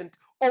intelligent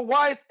or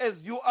wise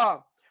as you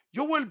are.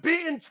 You will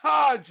be in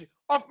charge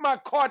of my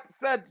court,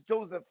 said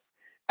Joseph,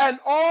 and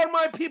all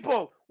my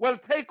people will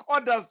take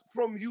orders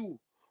from you.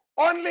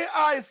 Only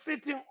I,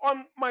 sitting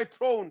on my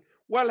throne,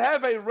 will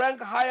have a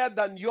rank higher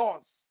than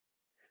yours.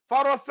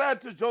 Pharaoh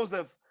said to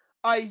Joseph,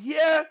 I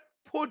here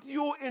put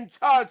you in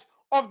charge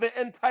of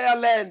the entire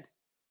land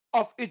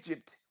of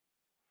Egypt.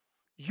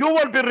 You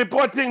will be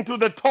reporting to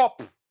the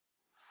top.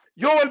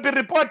 You will be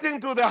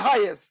reporting to the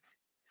highest.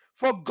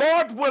 For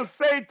God will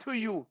say to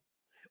you,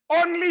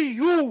 only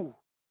you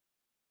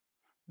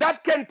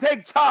that can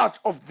take charge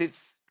of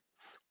this.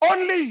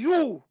 Only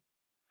you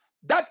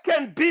that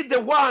can be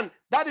the one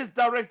that is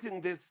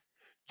directing this.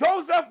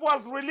 Joseph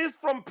was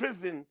released from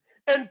prison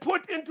and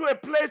put into a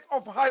place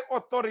of high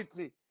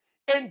authority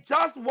in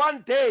just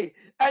one day,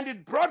 and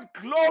it brought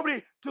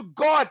glory to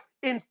God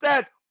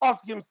instead of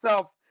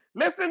himself.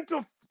 Listen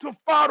to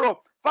Pharaoh.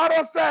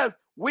 Pharaoh says,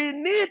 we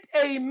need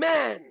a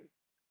man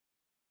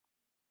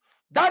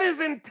that is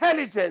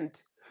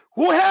intelligent,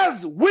 who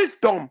has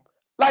wisdom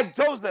like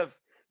Joseph.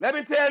 Let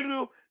me tell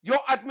you, your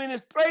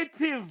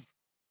administrative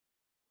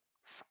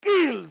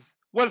skills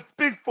will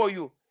speak for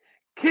you.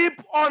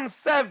 Keep on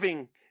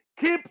serving,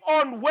 keep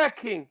on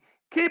working,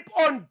 keep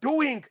on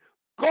doing.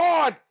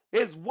 God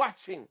is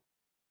watching.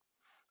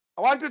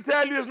 I want to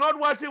tell you, he's not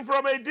watching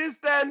from a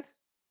distance.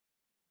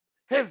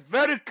 He's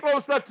very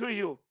closer to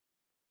you.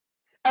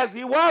 As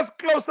he was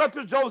closer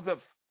to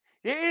Joseph,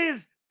 he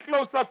is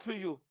closer to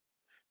you.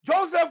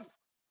 Joseph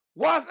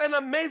was an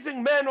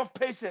amazing man of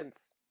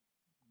patience.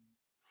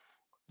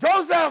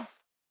 Joseph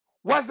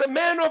was a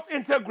man of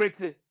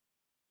integrity.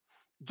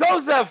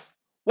 Joseph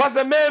was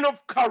a man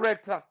of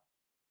character.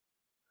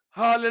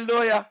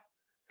 Hallelujah.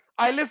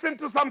 I listened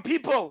to some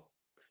people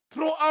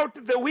throughout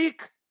the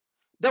week.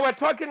 They were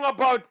talking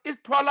about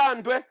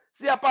Istwalandwe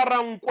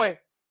Siaparankwe.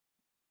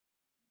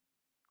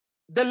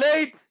 The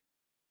late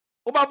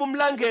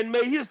Ubabumlangen,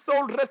 may his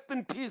soul rest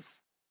in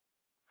peace.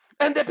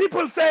 And the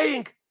people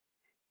saying,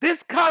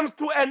 this comes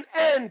to an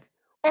end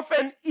of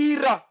an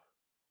era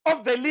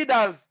of the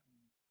leaders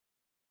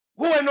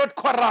who were not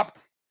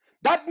corrupt.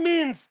 That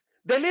means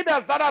the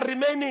leaders that are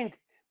remaining,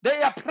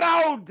 they are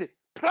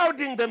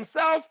prouding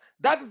themselves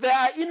that they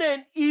are in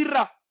an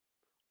era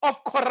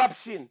of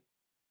corruption.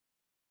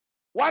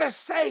 What a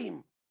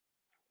shame.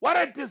 What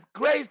a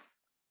disgrace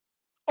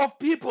of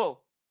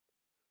people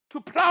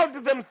to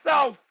proud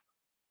themselves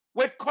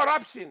with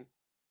corruption.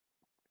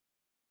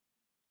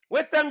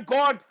 We thank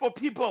God for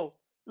people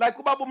like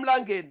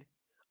Ubabumlangen.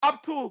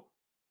 Up to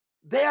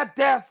their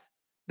death,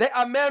 they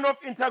are men of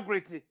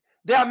integrity.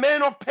 They are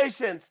men of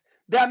patience.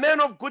 They are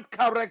men of good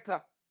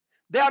character.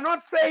 They are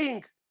not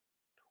saying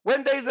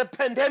when there is a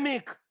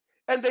pandemic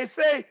and they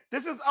say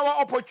this is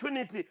our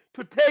opportunity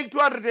to take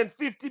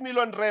 250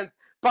 million rands,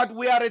 but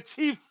we are a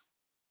chief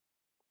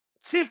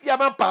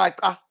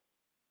yamabhaca.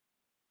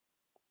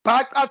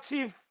 Bhaca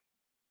chief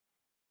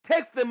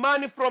takes the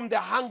money from the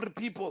hungry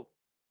people,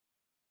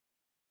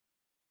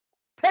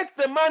 takes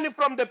the money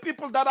from the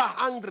people that are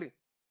hungry.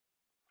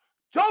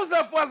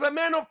 Joseph was a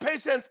man of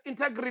patience,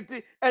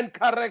 integrity, and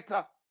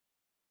character.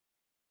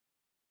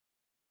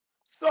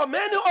 So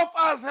many of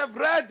us have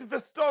read the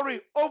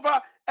story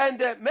over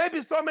and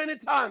maybe so many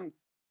times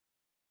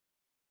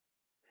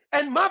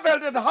and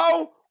marveled at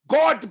how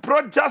God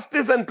brought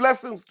justice and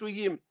blessings to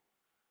him,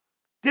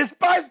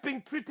 despite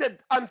being treated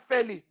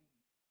unfairly.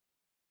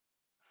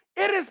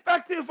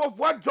 Irrespective of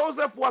what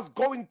Joseph was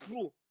going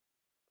through,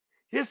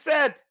 he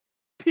said,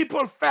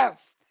 people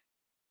first,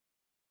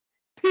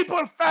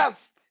 people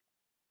first,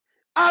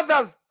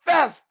 others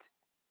first.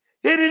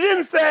 He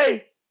didn't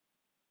say,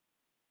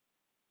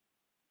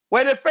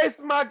 when a face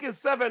mark is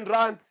 7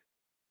 rand,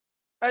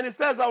 and he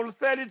says, I will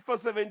sell it for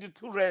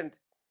 72 rand.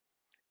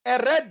 A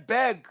red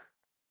bag,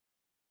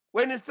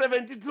 when it's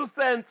 72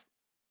 cents,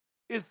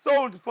 is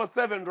sold for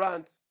 7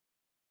 rand.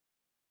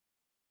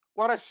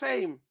 What a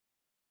shame.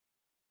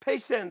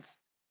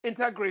 Patience,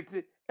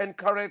 integrity, and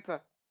character.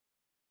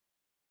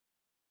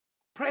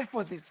 Pray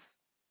for this.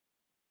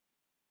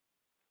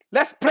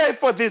 Let's pray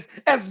for this.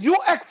 As you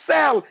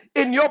excel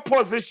in your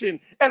position,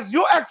 as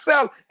you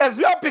excel, as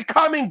you are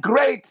becoming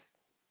great,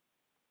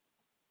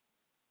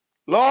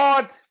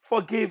 Lord,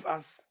 forgive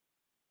us.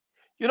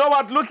 You know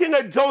what? Looking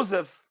at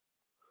Joseph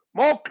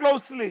more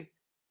closely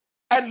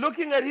and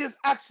looking at his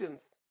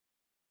actions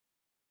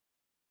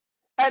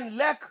and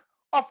lack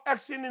of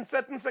action in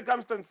certain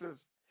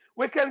circumstances,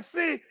 we can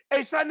see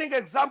a shining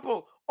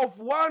example of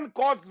one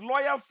God's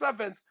loyal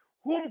servants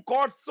whom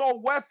God saw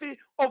worthy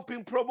of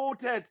being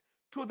promoted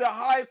to the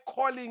high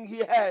calling he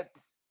had.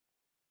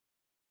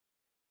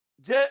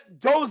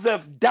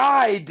 Joseph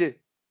died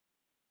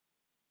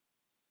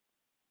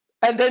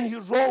and then he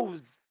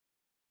rose.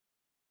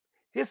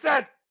 He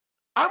said,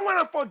 I'm going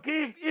to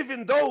forgive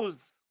even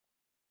those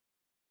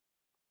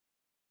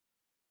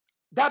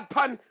that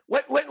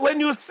when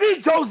you see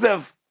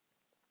Joseph's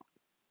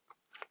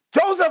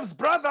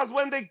brothers,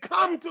 when they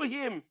come to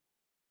him,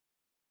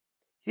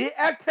 he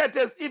acted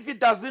as if he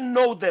doesn't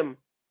know them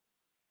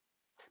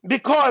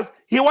because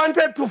he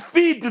wanted to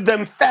feed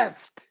them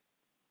first.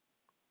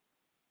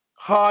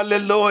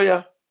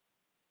 Hallelujah.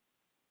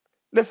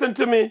 Listen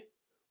to me.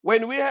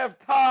 When we have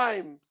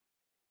times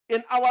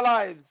in our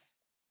lives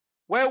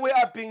where we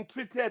are being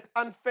treated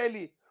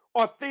unfairly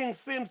or things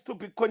seem to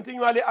be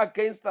continually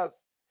against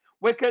us,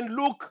 we can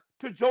look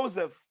to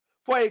Joseph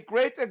for a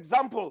great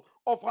example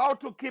of how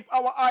to keep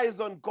our eyes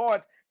on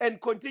God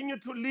and continue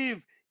to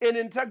live in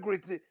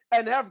integrity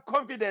and have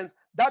confidence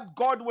that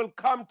God will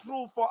come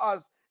through for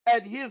us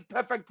at his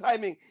perfect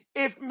timing.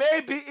 If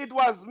maybe it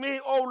was me,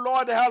 oh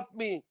Lord, help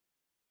me.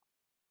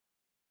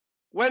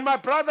 When my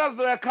brothers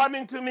were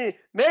coming to me,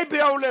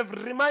 maybe I would have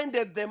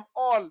reminded them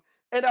all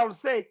and I would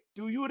say,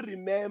 do you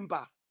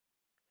remember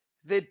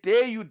the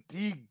day you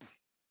digged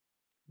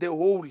the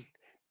hole?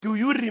 Do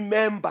you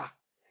remember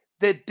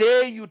the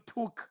day you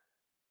took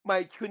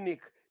my tunic?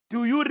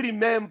 Do you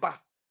remember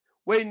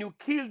when you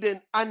killed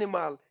an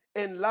animal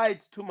and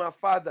lied to my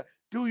father?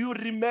 Do you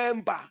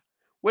remember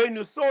when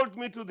you sold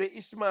me to the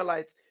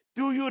Ishmaelites?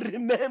 Do you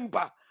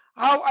remember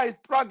how I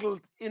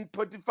struggled in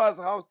Potiphar's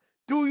house?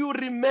 Do you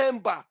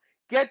remember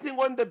getting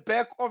on the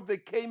back of the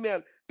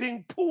camel,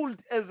 being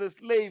pulled as a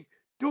slave?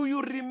 Do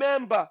you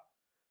remember?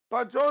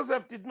 But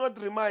Joseph did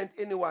not remind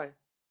anyone.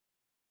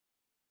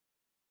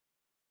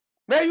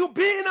 May you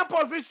be in a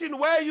position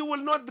where you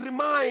will not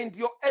remind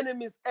your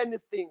enemies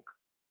anything.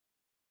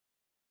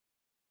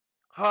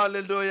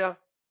 Hallelujah.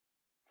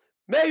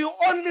 May you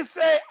only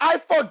say, I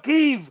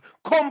forgive.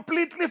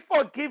 Completely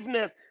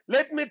forgiveness.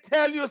 Let me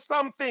tell you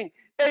something.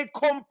 A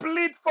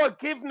complete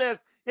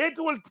forgiveness, it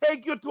will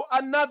take you to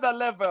another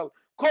level.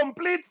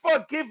 Complete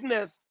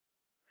forgiveness.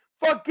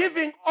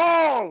 Forgiving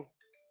all.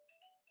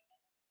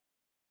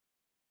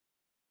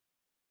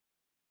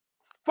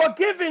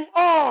 Forgiving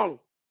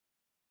all.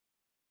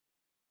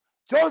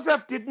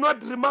 Joseph did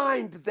not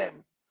remind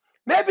them.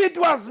 Maybe it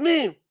was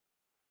me.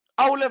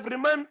 I would have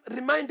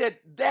reminded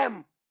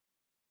them.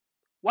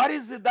 What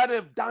is it that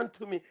they've done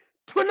to me?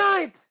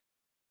 Tonight,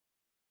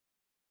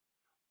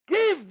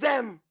 give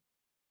them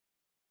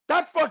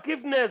that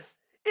forgiveness,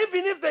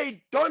 even if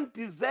they don't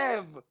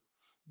deserve.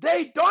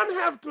 They don't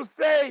have to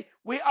say,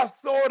 we are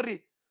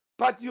sorry,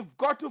 but you've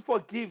got to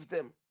forgive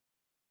them.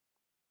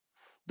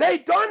 They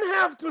don't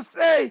have to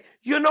say,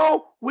 you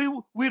know,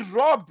 we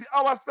robbed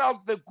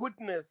ourselves the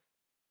goodness,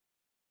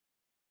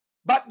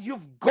 but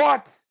you've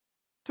got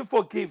to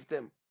forgive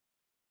them.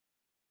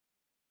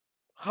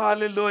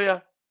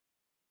 Hallelujah.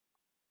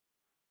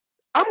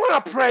 I'm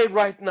going to pray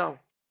right now.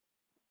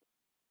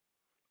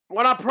 I'm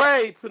going to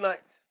pray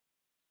tonight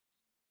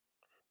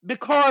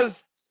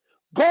because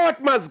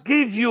God must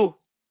give you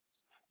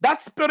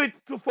that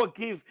spirit to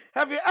forgive.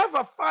 Have you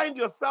ever find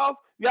yourself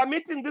You are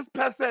meeting this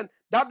person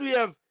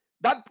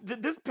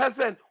this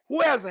person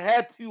who has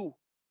hurt you.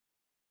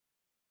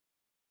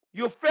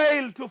 You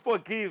fail to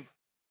forgive.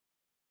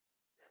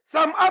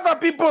 Some other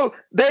people,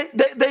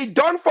 they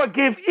don't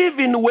forgive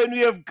even when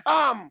you have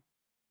come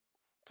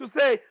to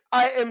say,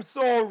 I am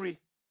sorry.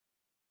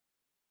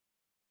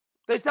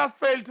 They just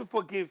fail to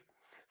forgive.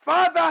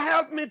 Father,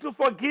 help me to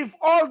forgive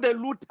all the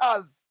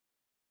looters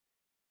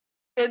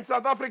in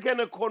South African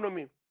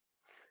economy.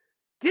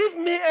 Give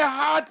me a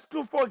heart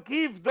to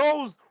forgive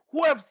those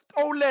who have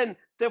stolen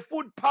the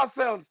food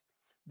parcels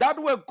that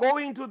were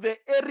going to the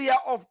area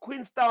of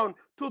Queenstown,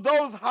 to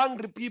those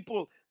hungry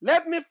people.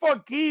 Let me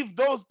forgive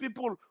those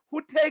people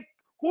who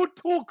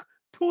took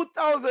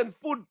 2,000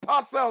 food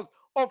parcels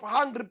of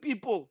hungry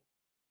people.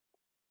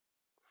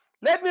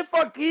 Let me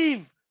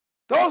forgive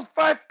those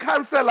 5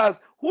 counselors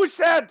who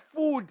shared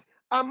food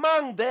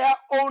among their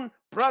own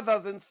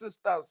brothers and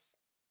sisters.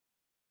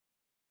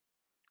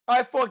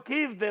 I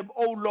forgive them,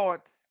 oh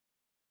Lord.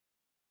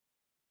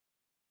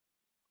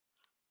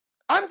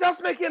 I'm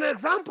just making an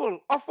example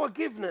of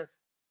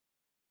forgiveness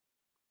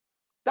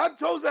that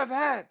Joseph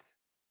had.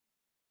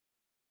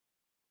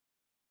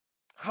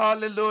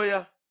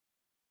 Hallelujah.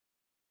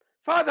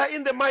 Father,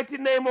 in the mighty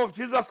name of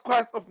Jesus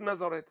Christ of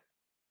Nazareth,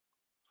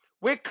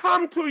 we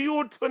come to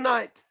you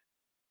tonight.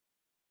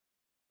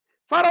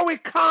 Father, we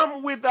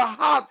come with the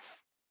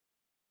hearts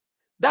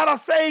that are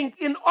saying,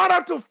 in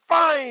order to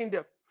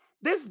find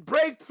this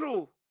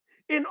breakthrough,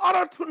 in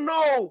order to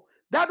know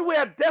that we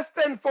are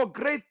destined for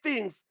great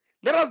things,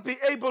 let us be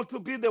able to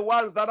be the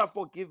ones that are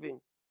forgiving.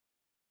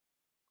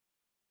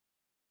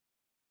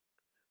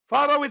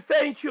 Father, we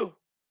thank you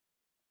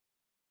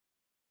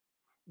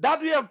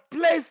that you have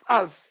placed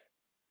us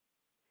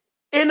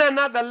in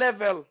another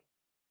level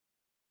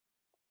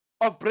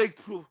of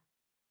breakthrough.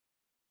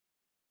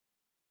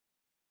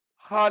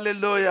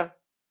 Hallelujah.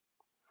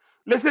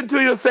 Listen to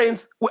you,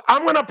 saints.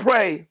 I'm going to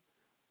pray.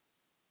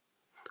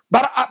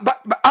 But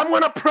I'm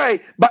going to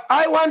pray. But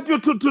I want you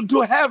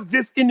to have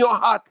this in your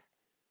heart.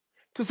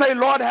 To say,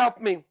 Lord, help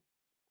me.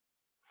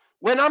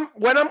 When I'm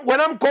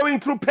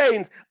going through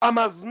pains, I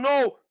must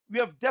know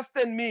you have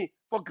destined me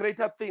for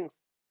greater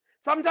things.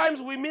 Sometimes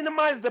we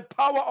minimize the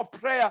power of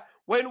prayer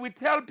when we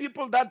tell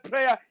people that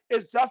prayer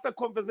is just a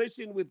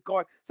conversation with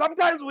God.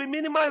 Sometimes we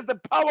minimize the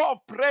power of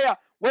prayer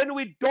when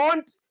we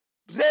don't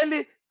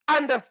really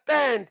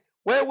understand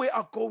where we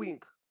are going.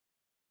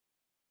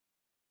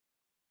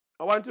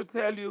 I want to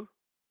tell you,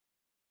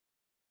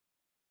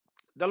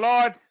 the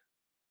Lord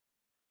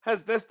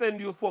has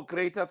destined you for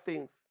greater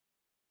things.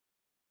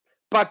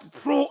 But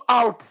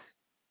throughout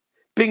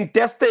being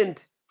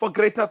destined for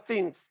greater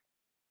things,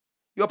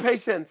 your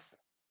patience,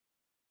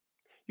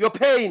 your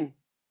pain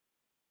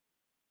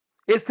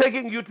is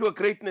taking you to a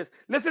greatness.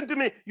 Listen to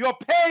me. Your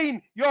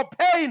pain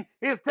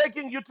is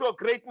taking you to a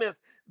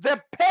greatness.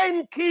 The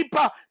pain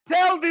keeper,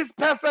 tell this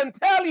person,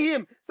 tell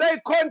him, say,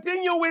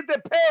 continue with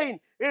the pain.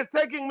 It's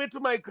taking me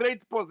to my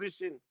great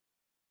position.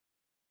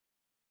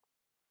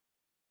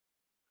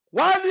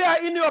 While you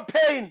are in your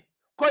pain,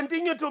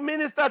 continue to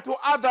minister to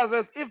others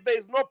as if there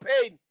is no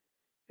pain.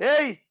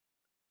 Hey,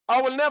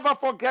 I will never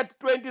forget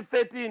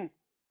 2013.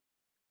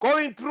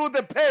 Going through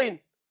the pain.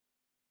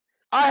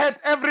 I had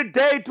every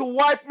day to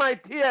wipe my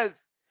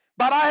tears,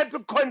 but I had to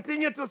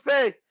continue to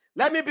say,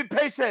 let me be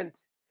patient.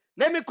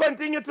 Let me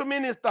continue to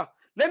minister.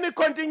 Let me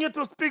continue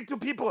to speak to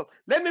people.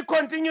 Let me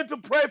continue to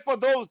pray for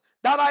those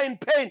that are in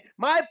pain.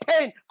 My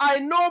pain, I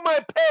know my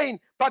pain,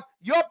 but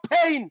your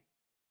pain,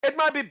 it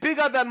might be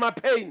bigger than my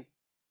pain.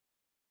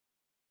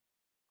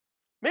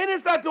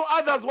 Minister to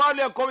others while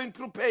you're going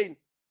through pain.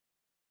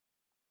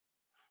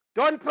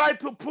 Don't try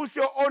to push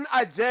your own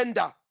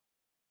agenda.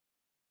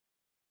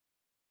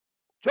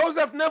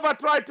 Joseph never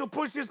tried to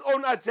push his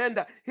own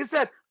agenda. He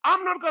said,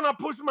 I'm not going to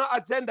push my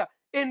agenda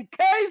in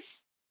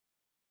case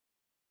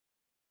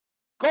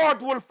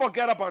God will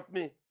forget about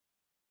me.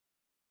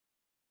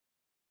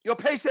 Your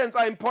patience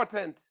are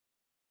important.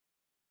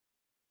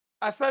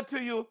 I said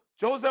to you,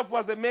 Joseph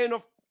was a man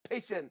of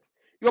patience.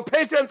 Your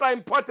patience are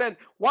important.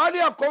 While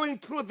you are going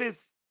through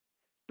this,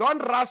 don't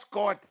rush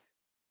God.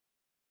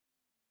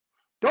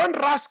 Don't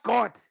rush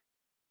God.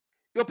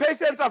 Your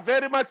patience are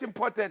very much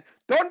important.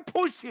 Don't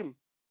push him.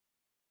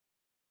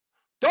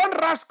 Don't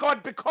rush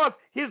God because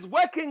he's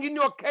working in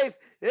your case.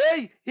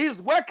 Hey, he's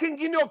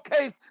working in your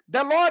case.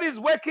 The Lord is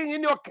working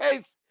in your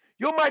case.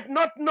 You might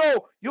not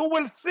know. You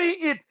will see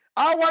it.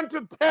 I want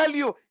to tell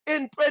you,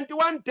 in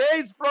 21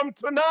 days from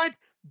tonight,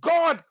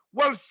 God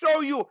will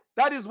show you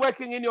that is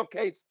working in your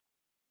case.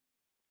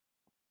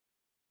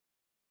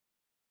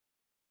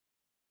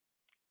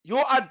 You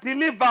are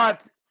delivered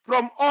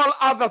from all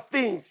other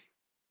things.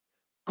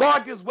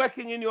 God is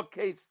working in your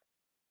case.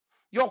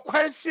 Your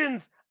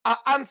questions are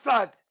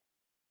answered.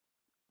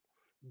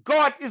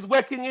 God is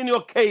working in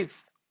your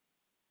case.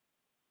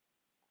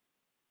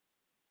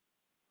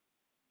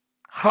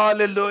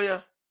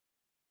 Hallelujah.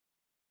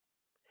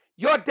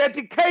 Your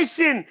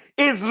dedication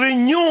is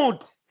renewed.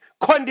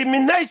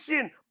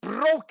 Condemnation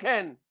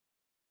broken.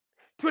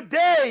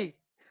 Today,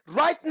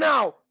 right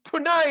now,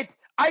 tonight,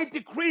 I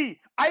decree,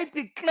 I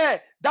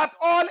declare that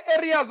all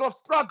areas of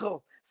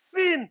struggle,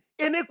 sin,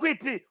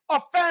 iniquity,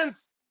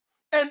 offense,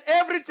 and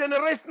every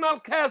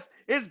generational curse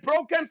is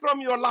broken from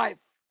your life.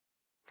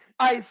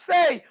 I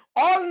say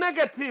all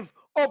negative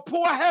or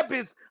poor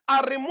habits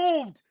are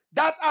removed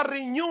that are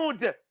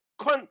renewed.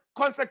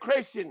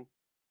 Consecration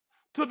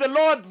to the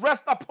Lord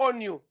rest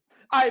upon you.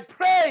 I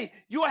pray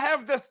you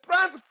have the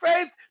strength,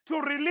 faith to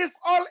release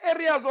all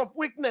areas of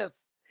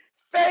weakness,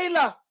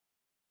 failure,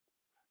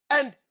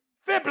 and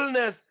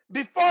feebleness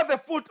before the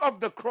foot of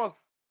the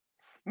cross.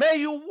 May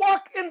you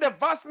walk in the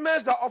vast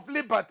measure of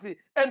liberty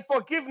and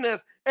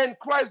forgiveness in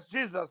Christ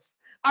Jesus.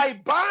 I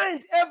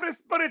bind every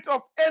spirit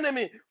of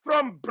enemy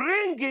from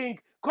bringing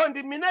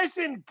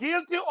condemnation,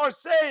 guilty, or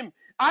shame.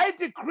 I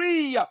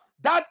decree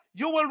that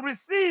you will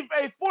receive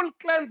a full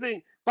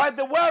cleansing by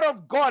the word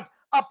of God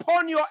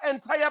upon your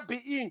entire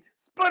being,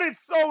 spirit,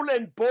 soul,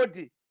 and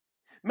body.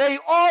 May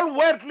all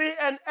worldly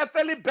and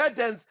earthly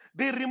burdens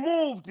be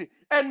removed,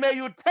 and may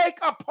you take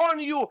upon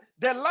you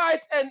the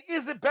light and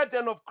easy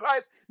burden of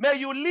Christ. May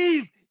you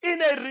live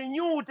in a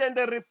renewed and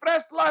a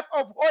refreshed life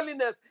of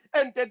holiness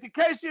and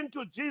dedication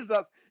to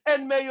Jesus,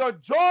 and may your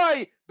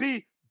joy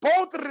be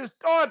both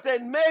restored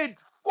and made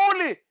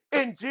fully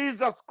in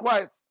Jesus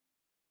Christ.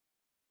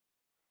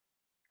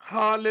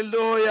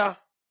 Hallelujah.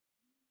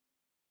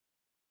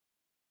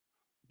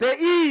 There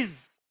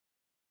is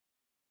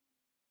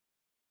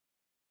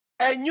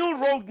a new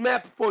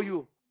roadmap for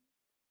you.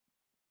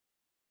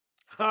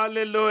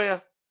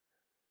 Hallelujah.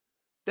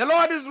 The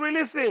Lord is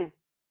releasing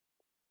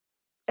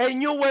a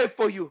new way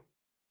for you.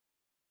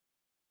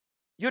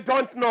 You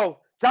don't know.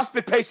 Just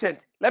be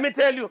patient. Let me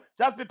tell you,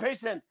 just be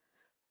patient.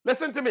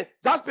 Listen to me.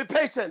 Just be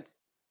patient.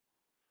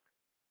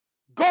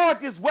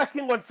 God is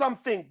working on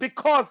something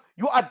because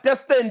you are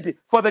destined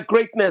for the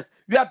greatness.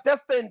 You are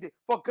destined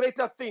for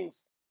greater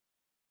things.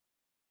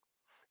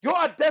 You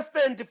are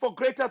destined for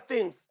greater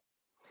things.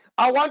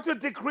 I want to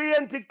decree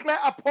and declare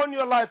upon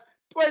your life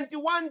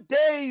 21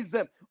 days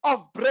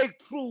of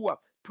breakthrough.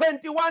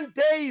 21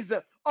 days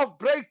of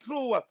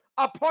breakthrough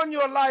upon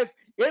your life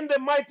in the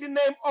mighty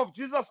name of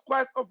Jesus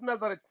Christ of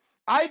Nazareth.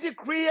 I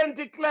decree and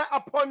declare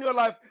upon your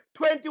life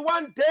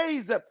 21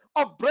 days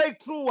of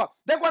breakthrough.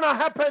 They're going to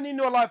happen in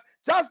your life.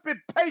 Just be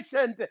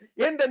patient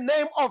in the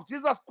name of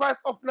Jesus Christ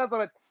of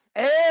Nazareth.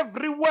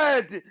 Every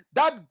word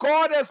that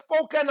God has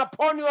spoken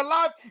upon your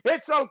life,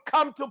 it shall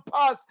come to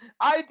pass.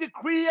 I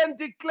decree and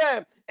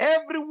declare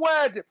every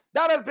word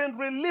that has been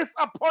released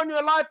upon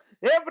your life,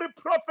 every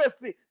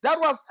prophecy that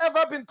was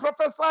ever been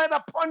prophesied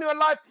upon your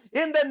life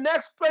in the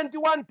next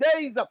 21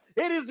 days,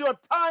 it is your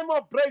time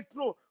of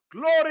breakthrough.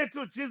 Glory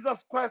to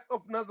Jesus Christ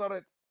of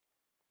Nazareth.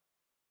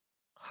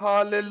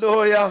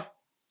 Hallelujah.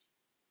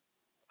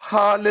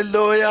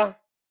 Hallelujah.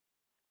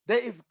 There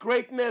is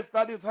greatness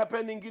that is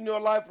happening in your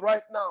life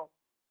right now.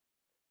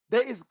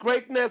 There is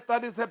greatness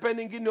that is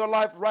happening in your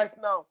life right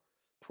now.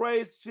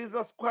 Praise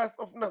Jesus Christ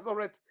of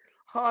Nazareth.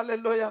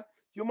 Hallelujah.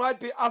 You might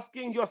be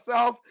asking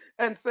yourself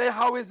and say,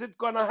 how is it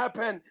going to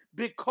happen?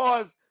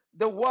 Because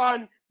the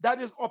one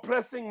that is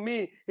oppressing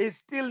me is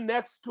still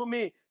next to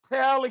me.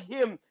 Tell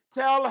him,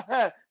 tell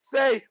her,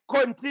 say,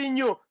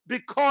 continue,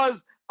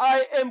 because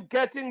I am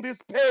getting this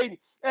pain.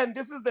 And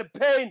this is the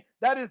pain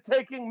that is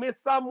taking me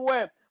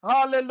somewhere.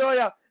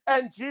 Hallelujah.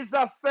 And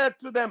Jesus said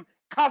to them,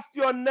 cast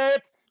your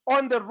net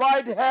on the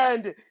right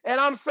hand. And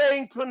I'm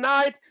saying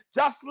tonight,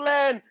 just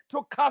learn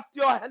to cast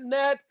your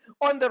net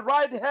on the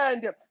right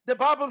hand. The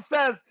Bible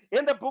says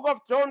in the book of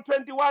John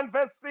 21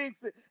 verse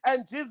 6,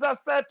 and Jesus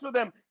said to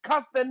them,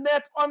 cast the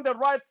net on the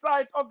right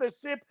side of the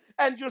ship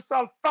and you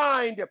shall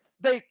find.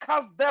 They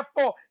cast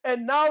therefore,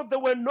 and now they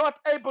were not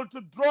able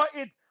to draw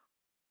it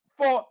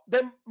for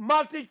the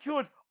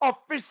multitude of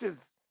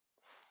fishes.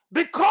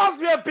 Because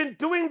you have been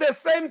doing the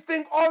same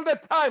thing all the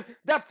time,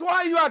 that's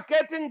why you are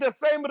getting the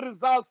same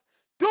results.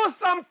 Do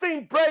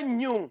something brand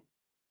new.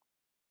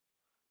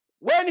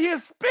 When he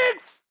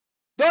speaks,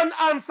 don't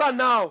answer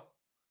now.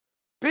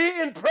 Be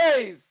in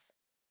praise.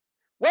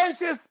 When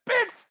she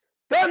speaks,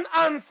 don't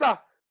answer.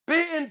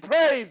 Be in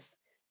praise.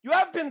 You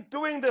have been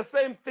doing the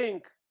same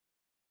thing.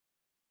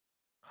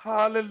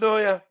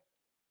 Hallelujah.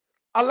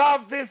 I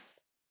love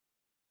this.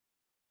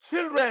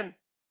 Children,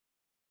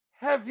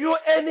 have you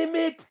any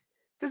meat?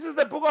 This is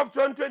the book of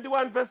John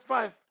 21 verse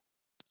 5.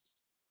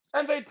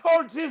 And they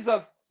told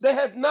Jesus they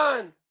had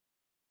none.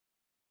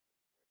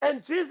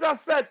 And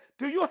Jesus said,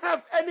 do you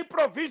have any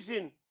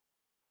provision?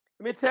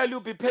 Let me tell you,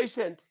 be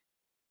patient.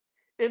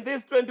 In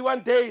these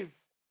 21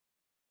 days,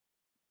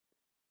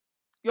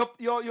 your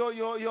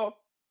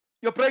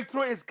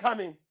breakthrough is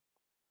coming.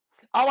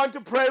 I want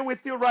to pray with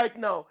you right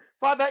now.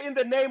 Father, in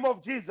the name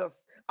of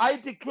Jesus, I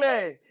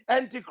declare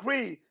and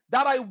decree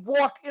that I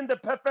walk in the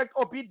perfect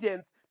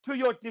obedience to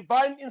your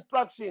divine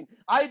instruction.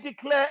 I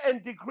declare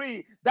and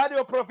decree that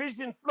your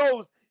provision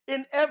flows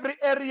in every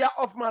area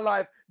of my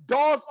life.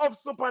 Doors of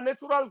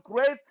supernatural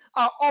grace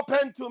are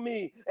open to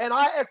me, and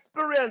I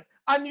experience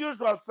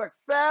unusual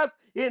success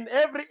in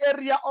every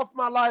area of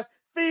my life.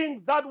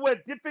 Things that were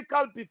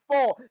difficult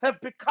before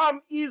have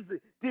become easy.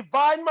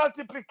 Divine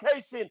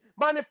multiplication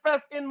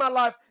manifests in my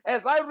life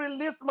as I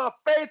release my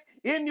faith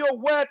in your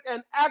word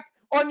and act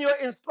on your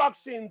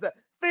instructions.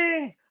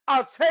 Things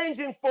are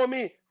changing for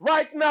me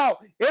right now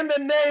in the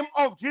name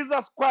of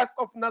Jesus Christ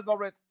of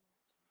Nazareth.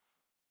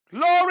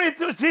 Glory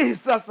to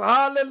Jesus.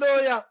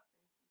 Hallelujah.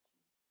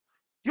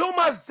 You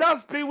must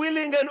just be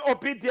willing and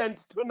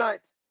obedient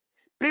tonight.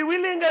 Be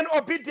willing and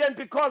obedient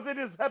because it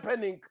is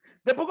happening.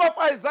 The book of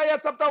Isaiah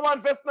chapter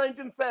 1 verse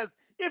 19 says,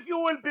 if you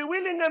will be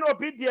willing and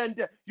obedient,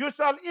 you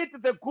shall eat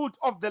the good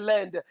of the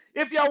land.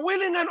 If you are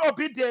willing and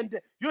obedient,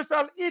 you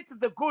shall eat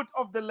the good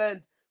of the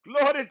land.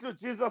 Glory to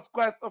Jesus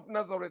Christ of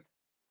Nazareth.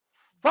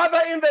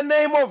 Father, in the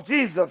name of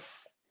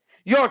Jesus,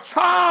 your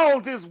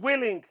child is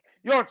willing.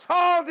 Your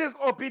child is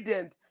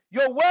obedient.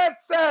 Your word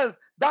says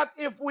that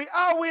if we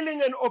are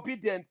willing and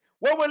obedient,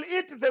 we will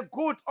eat the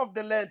good of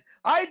the land.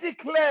 I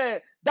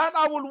declare that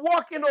I will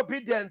walk in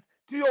obedience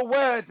to your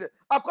word.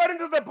 According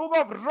to the book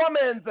of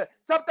Romans,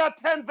 chapter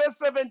 10, verse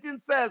 17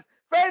 says,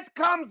 faith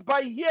comes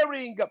by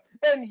hearing,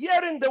 and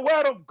hearing the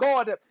word of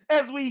God.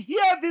 As we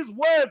hear these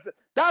words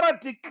that are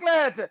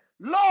declared,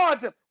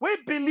 Lord, we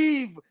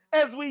believe.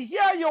 As we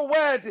hear your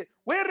word,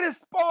 we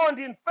respond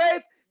in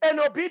faith and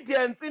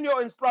obedience in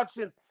your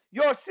instructions.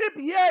 Your sheep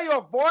hear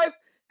your voice,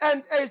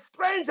 and a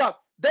stranger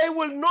they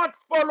will not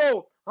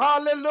follow.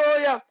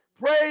 Hallelujah.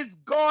 Praise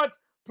God.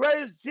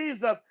 Praise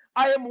Jesus.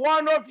 I am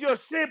one of your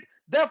sheep.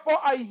 Therefore,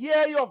 I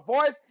hear your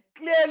voice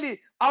clearly.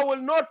 I will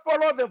not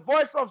follow the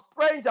voice of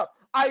stranger.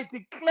 I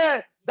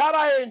declare that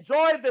I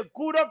enjoy the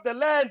good of the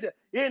land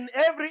in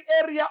every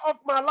area of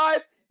my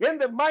life in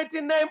the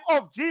mighty name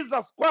of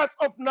Jesus Christ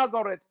of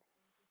Nazareth.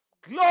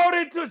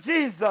 Glory to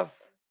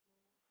Jesus.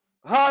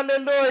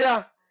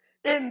 Hallelujah.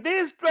 In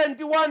these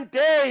 21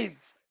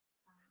 days,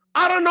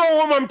 I don't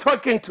know whom I'm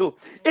talking to.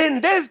 In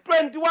these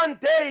 21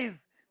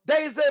 days,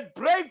 there is a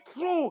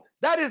breakthrough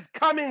that is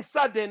coming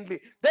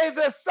suddenly. There is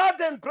a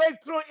sudden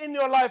breakthrough in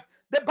your life.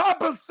 The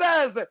Bible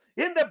says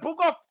in the book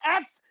of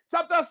Acts,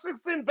 chapter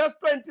 16, verse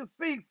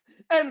 26,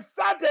 and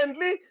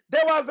suddenly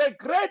there was a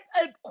great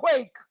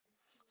earthquake,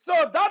 so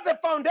that the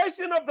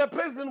foundation of the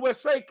prison was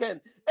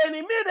shaken, and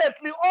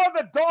immediately all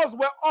the doors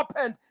were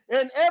opened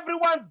and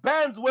everyone's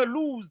bands were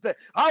loosed.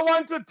 I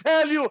want to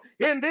tell you,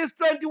 in these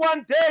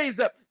 21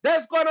 days,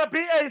 there's going to be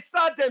a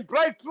sudden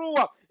breakthrough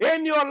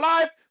in your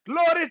life.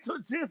 Glory to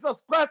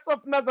Jesus Christ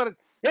of Nazareth.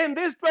 In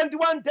these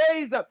 21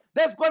 days,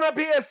 there's going to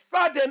be a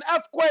sudden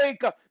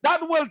earthquake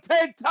that will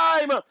take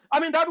time.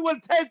 That will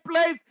take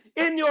place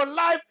in your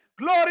life.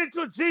 Glory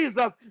to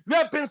Jesus. You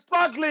have been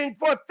struggling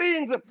for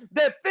things.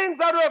 The things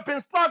that you have been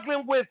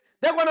struggling with,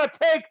 they're going to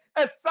take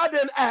a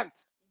sudden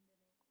act.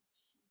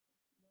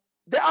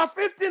 There are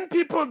 15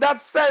 people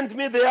that sent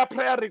me their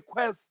prayer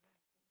request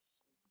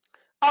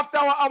after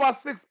our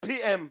 6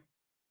 p.m.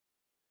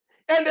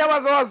 And I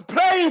was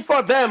praying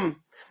for them.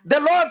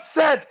 The Lord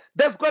said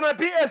there's going to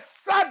be a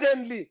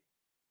suddenly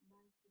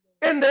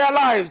in their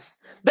lives.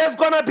 There's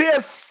going to be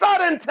a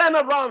sudden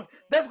turnaround.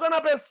 There's going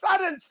to be a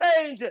sudden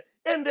change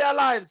in their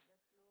lives.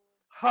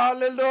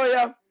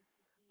 Hallelujah.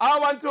 I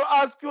want to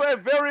ask you a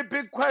very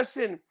big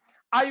question.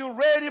 Are you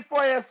ready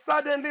for a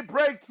suddenly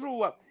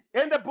breakthrough?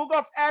 In the book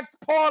of Acts,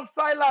 Paul,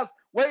 Silas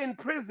were in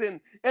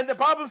prison, and the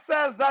Bible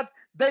says that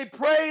they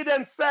prayed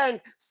and sang.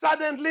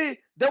 Suddenly,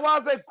 there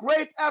was a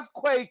great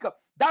earthquake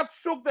that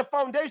shook the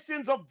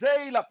foundations of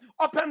jail,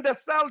 opened the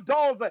cell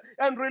doors,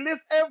 and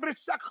released every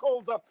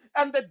shackles.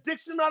 And the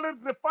dictionary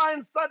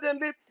defines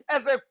suddenly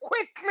as a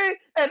quickly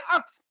and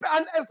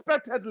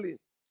unexpectedly.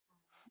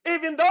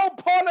 Even though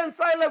Paul and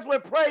Silas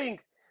were praying,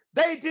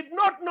 they did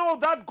not know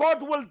that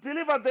God will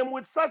deliver them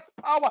with such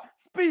power,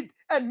 speed,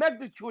 and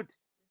magnitude.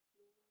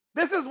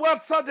 This is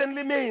what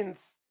suddenly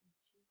means.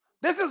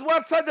 This is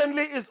what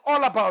suddenly is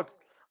all about.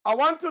 I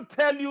want to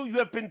tell you, you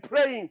have been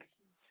praying.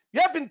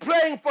 You have been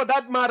praying for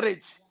that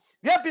marriage.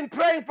 You have been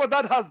praying for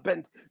that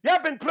husband. You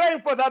have been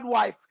praying for that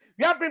wife.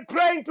 You have been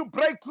praying to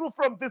break through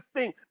from this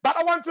thing. But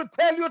I want to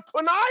tell you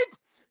tonight,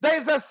 there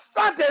is a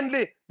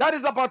suddenly that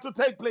is about to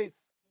take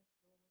place.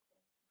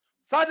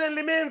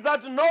 Suddenly means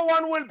that no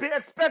one will be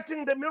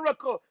expecting the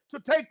miracle to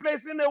take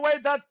place in a way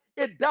that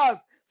it does.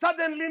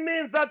 Suddenly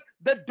means that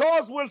the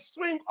doors will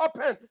swing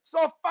open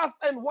so fast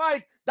and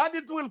wide that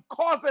it will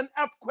cause an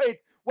earthquake.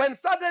 When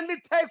suddenly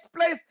takes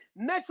place,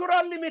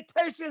 natural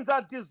limitations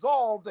are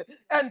dissolved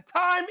and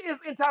time is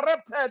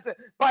interrupted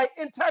by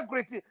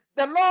integrity.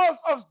 The laws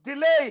of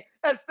delay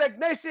and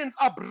stagnations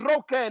are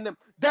broken.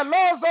 The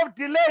laws of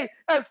delay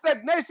and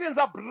stagnations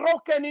are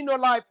broken in your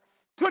life.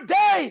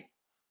 Today,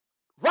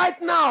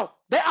 right now,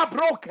 they are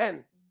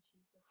broken.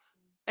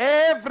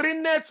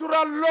 Every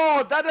natural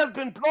law that has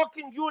been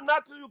blocking you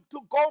not to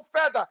go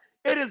further,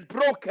 it is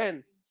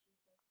broken.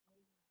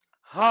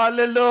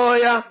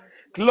 Hallelujah.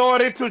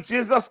 Glory to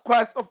Jesus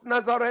Christ of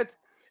Nazareth.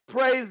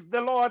 Praise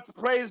the Lord.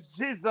 Praise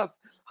Jesus.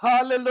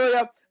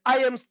 Hallelujah. I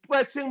am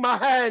stretching my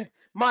hand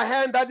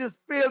that is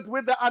filled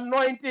with the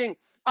anointing.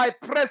 I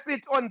press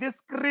it on this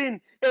screen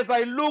as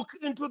I look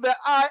into the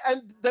eye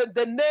and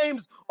the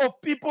names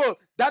of people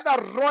that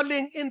are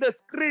rolling in the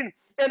screen.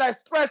 And I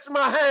stretch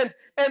my hand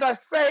and I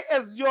say,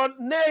 as your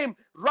name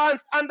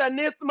runs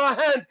underneath my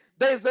hand,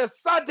 there's a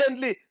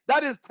suddenly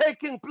that is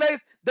taking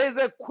place. There's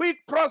a quick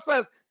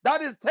process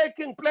that is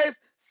taking place.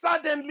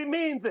 Suddenly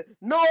means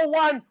no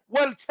one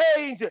will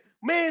change,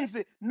 means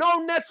no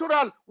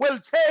natural will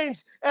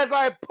change. As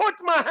I put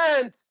my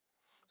hand,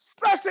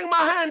 stretching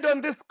my hand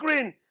on this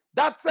screen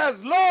that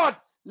says, Lord,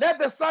 let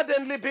the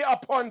suddenly be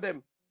upon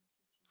them.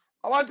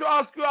 I want to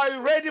ask you, are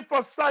you ready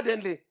for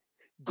suddenly?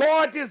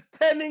 God is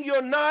turning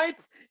your night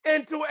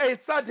into a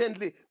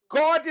suddenly.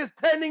 God is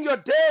turning your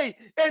day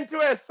into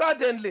a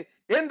suddenly.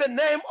 In the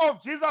name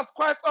of Jesus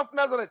Christ of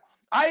Nazareth,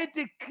 I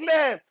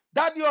declare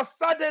that your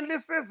suddenly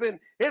season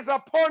is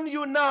upon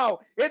you now.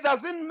 It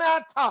doesn't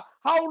matter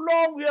how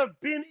long you have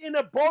been in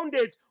a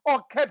bondage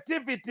or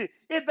captivity.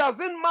 It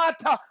doesn't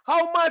matter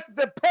how much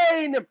the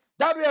pain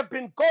that we have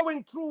been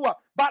going through.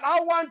 But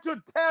I want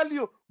to tell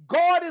you,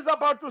 God is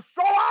about to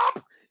show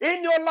up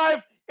in your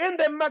life in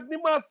the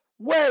magnanimous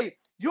way.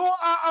 You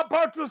are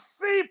about to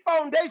see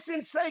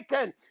foundation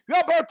shaken. You're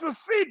about to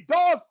see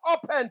doors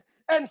opened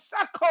and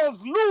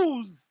shackles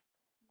loose.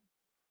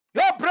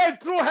 Your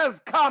breakthrough has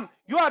come.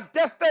 You are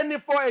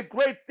destined for a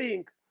great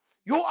thing.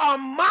 You are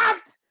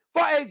marked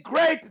for a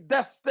great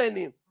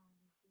destiny.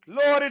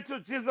 Glory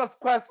to Jesus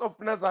Christ of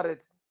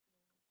Nazareth.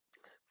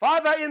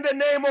 Father, in the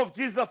name of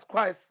Jesus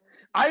Christ,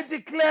 I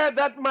declare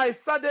that my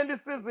suddenly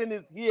season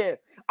is here.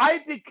 I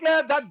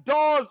declare that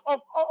doors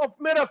of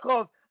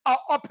miracles are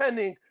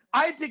opening.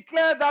 I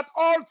declare that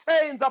all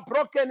chains are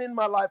broken in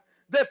my life.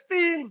 The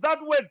things that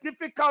were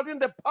difficult in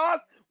the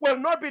past will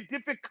not be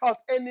difficult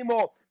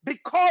anymore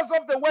because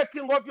of the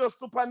working of your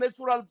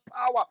supernatural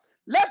power.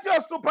 Let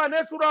your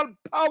supernatural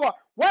power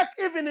work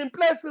even in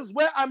places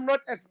where I'm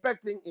not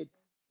expecting it.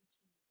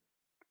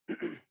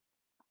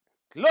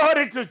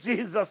 Glory to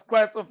Jesus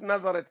Christ of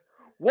Nazareth.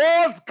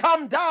 Walls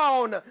come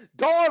down.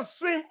 Doors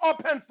swing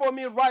open for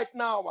me right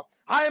now.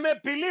 I am a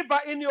believer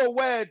in your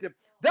word.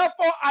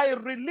 Therefore, I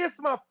release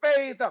my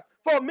faith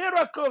for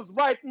miracles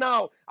right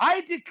now.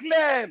 I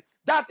declare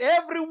that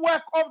every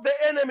work of the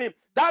enemy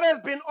that has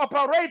been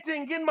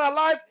operating in my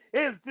life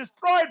is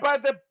destroyed by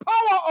the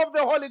power of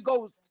the Holy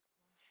Ghost.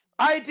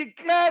 I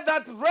declare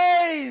that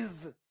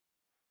raise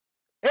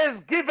is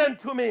given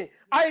to me.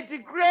 I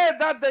declare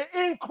that the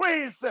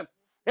increase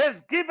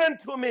is given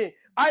to me.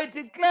 I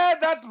declare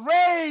that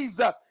raise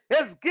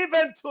is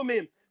given to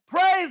me.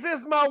 Praise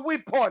is my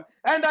weapon,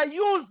 and I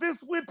use this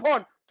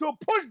weapon to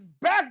push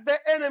back the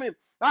enemy.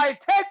 I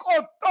take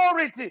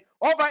authority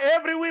over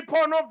every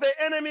weapon of the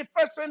enemy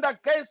fashioned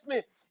against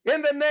me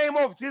in the name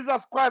of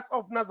Jesus Christ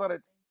of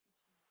Nazareth.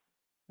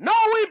 No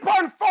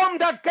weapon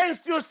formed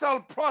against you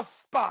shall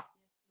prosper.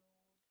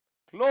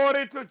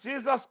 Glory to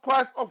Jesus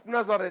Christ of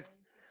Nazareth.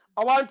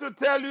 I want to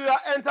tell you, are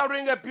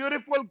entering a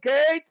beautiful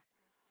gate.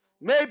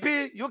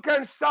 Maybe you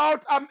can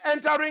shout, I'm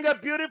entering a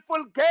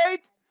beautiful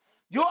gate.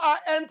 You are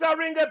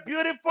entering a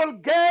beautiful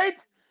gate.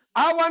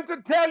 I want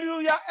to tell you,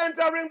 you're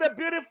entering the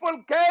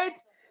beautiful gate.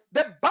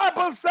 The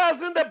Bible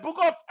says in the book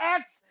of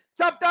Acts,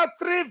 chapter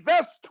 3,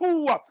 verse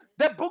 2.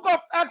 The book of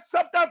Acts,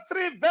 chapter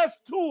 3, verse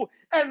 2.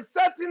 And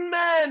certain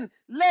man,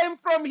 lame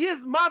from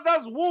his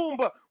mother's womb,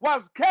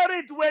 was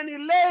carried when he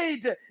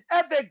laid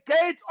at the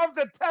gate of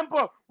the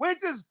temple,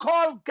 which is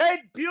called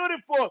Gate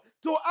Beautiful,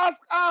 to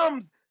ask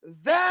alms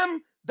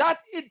them that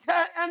it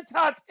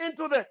entered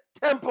into the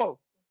temple.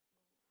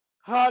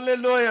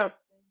 Hallelujah.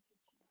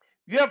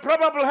 You have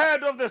probably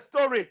heard of the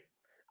story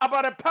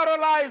about a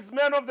paralyzed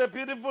man of the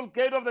beautiful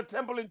gate of the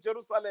temple in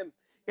Jerusalem.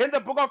 In the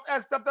book of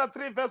Acts, chapter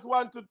 3, verse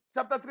 1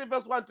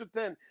 to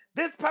 10.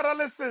 This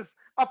paralysis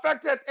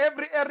affected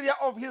every area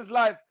of his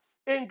life,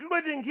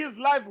 including his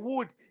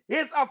livelihood.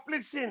 His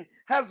affliction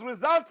has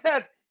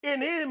resulted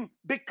in him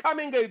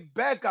becoming a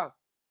beggar.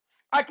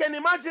 I can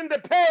imagine the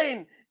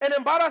pain and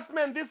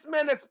embarrassment this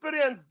man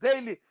experienced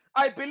daily.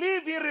 I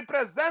believe he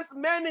represents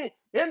many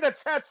in the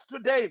church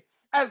today,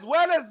 as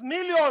well as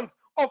millions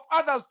of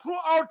others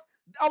throughout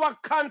our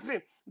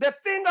country. The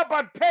thing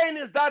about pain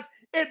is that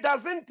it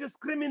doesn't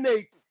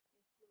discriminate.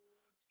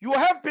 You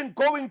have been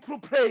going through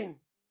pain,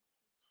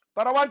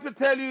 but I want to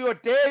tell you, your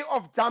day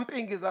of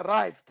jumping is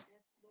arrived.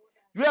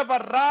 You have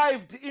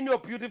arrived in your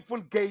beautiful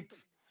gate.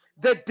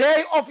 The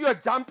day of your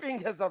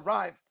jumping has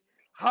arrived.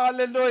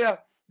 Hallelujah.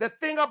 The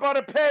thing about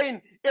a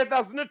pain, it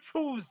does not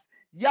choose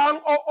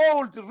young or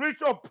old, rich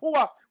or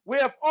poor. We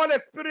have all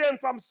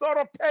experienced some sort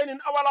of pain in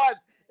our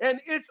lives, and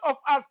each of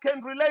us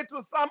can relate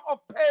to some of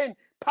pain,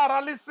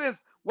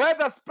 paralysis,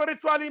 whether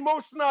spiritually,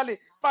 emotionally,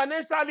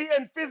 financially,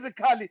 and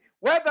physically,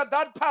 whether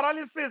that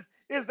paralysis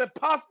is the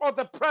past or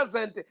the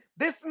present.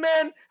 This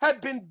man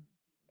had been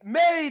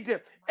made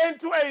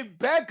into a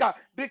beggar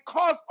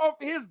because of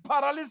his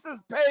paralysis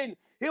pain.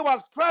 He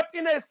was trapped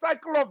in a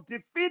cycle of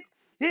defeat.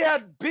 He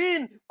had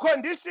been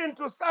conditioned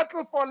to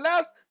settle for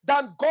less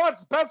than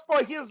God's best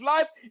for his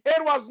life.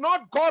 It was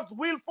not God's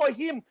will for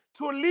him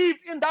to live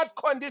in that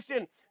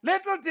condition.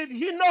 Little did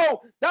he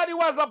know that he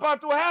was about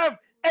to have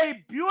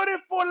a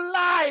beautiful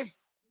life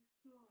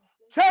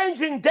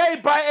changing day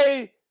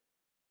by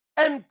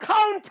a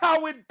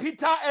encounter with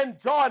Peter and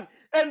John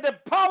and the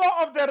power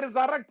of the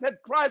resurrected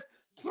Christ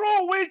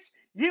through which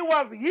he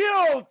was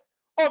healed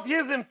of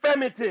his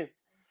infirmity.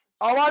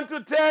 I want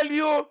to tell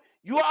you,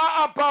 you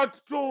are about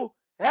to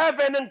have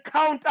an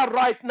encounter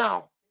right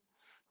now.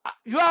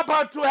 You are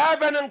about to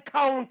have an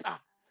encounter.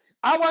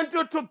 I want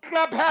you to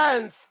clap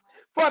hands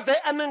for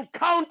an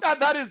encounter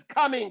that is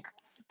coming.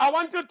 I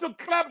want you to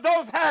clap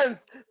those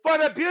hands for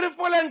the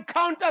beautiful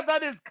encounter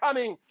that is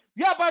coming.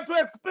 You're about to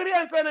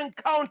experience an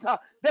encounter.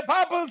 The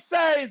Bible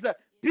says,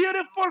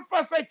 beautiful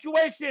for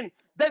situation.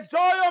 The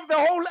joy of the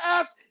whole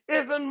earth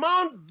is in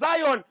Mount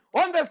Zion,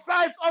 on the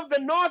sides of the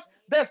north,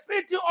 the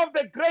city of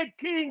the great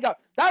king.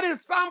 That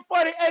is Psalm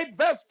 48,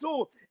 verse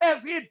 2.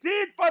 As he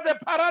did for the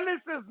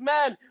paralysis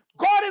man,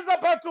 God is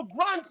about to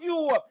grant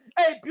you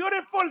a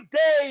beautiful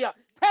day,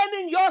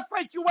 turning your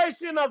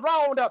situation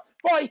around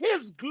for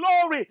his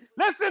glory.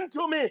 Listen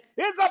to me.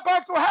 It's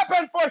about to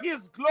happen for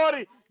his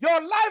glory.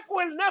 Your life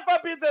will never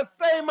be the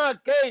same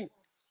again.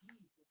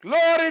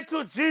 Glory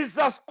to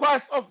Jesus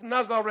Christ of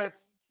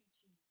Nazareth.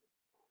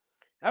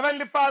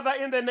 Heavenly Father,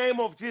 in the name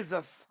of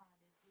Jesus,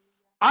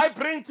 I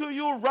bring to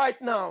you right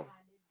now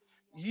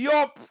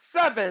your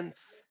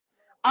servants.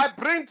 I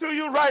bring to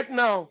you right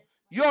now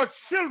your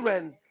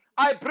children.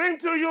 I bring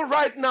to you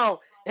right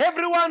now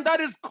everyone that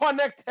is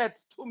connected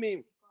to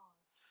me.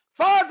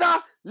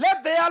 Father,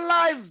 let their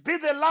lives be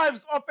the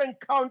lives of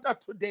encounter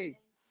today.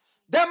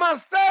 They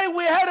must say,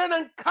 we had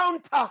an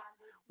encounter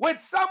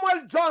with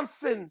Samuel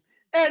Johnson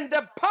and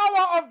the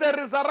power of the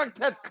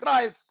resurrected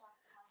Christ.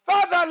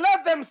 Father,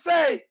 let them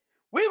say,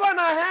 we're going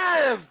to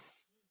have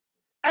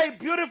a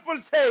beautiful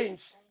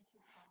change.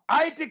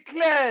 I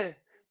declare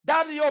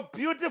that your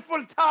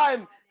beautiful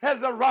time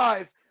has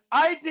arrived.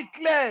 I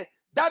declare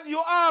that you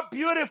are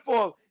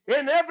beautiful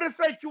in every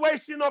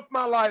situation of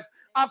my life.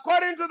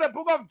 According to the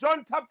book of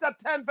John chapter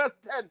 10 verse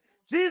 10,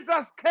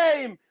 Jesus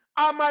came,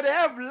 I might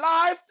have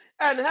life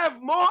and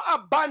have more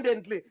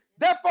abundantly.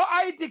 Therefore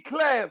I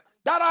declare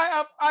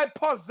that I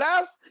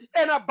possess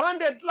an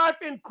abundant life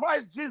in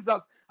Christ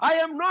Jesus. I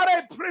am not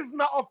a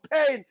prisoner of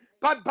pain,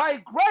 but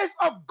by grace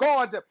of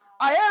God,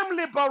 I am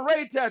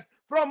liberated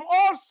from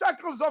all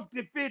shackles of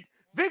defeat,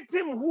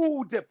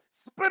 victimhood,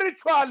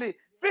 spiritually,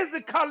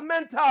 physical,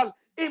 mental,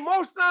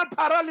 emotional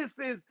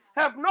paralysis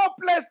have no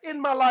place in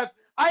my life.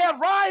 I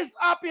arise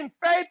up in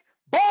faith,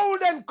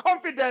 bold and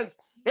confidence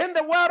in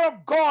the word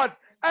of God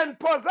and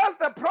possess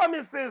the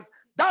promises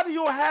that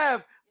you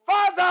have.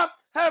 Father,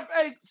 have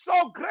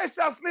so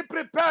graciously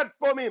prepared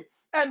for me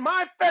and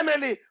my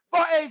family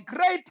for a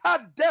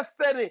greater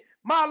destiny.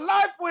 My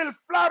life will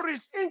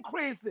flourish,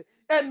 increase,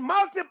 and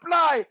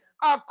multiply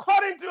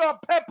according to your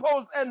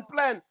purpose and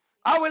plan.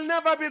 I will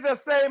never be the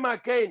same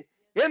again.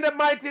 In the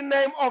mighty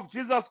name of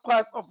Jesus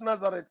Christ of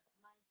Nazareth.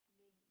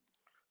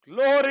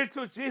 Glory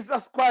to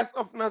Jesus Christ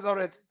of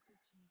Nazareth.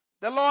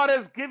 The Lord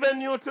has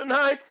given you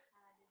tonight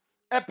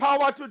a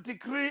power to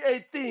decree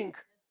a thing,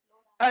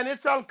 and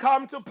it shall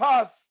come to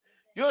pass.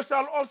 You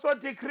shall also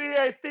decree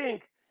a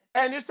thing,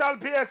 and it shall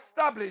be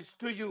established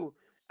to you,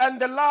 and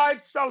the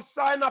light shall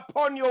shine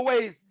upon your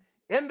ways.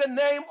 In the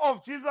name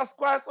of Jesus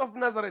Christ of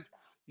Nazareth,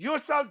 you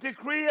shall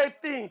decree a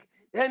thing,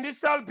 and it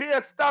shall be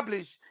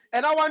established.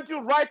 And I want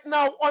you right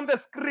now on the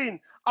screen,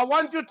 I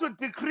want you to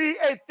decree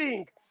a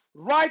thing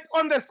right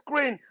on the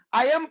screen.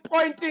 I am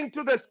pointing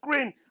to the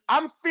screen.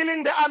 I'm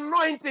feeling the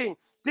anointing.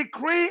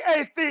 Decree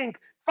a thing.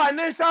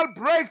 Financial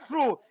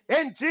breakthrough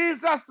in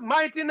Jesus'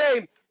 mighty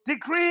name.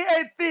 Decree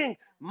a thing.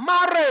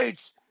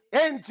 Marriage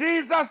in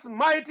Jesus'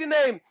 mighty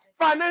name.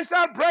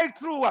 Financial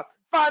breakthrough.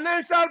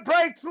 Financial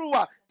breakthrough.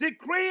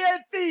 Decree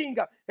a thing.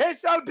 It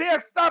shall be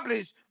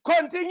established.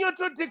 Continue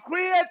to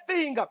decree a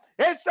thing.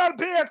 It shall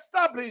be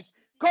established.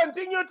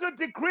 Continue to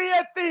decree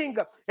a thing.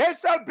 It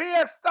shall be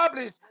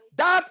established.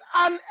 That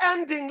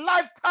unending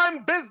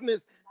lifetime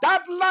business.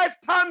 That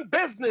lifetime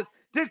business.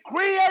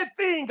 Decree a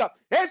thing.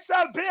 It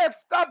shall be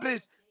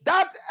established.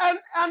 That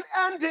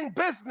unending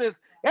business.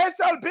 It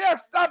shall be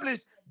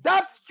established.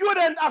 That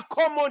student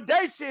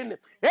accommodation.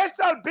 It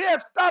shall be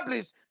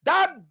established.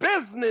 That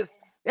business.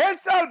 It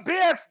shall be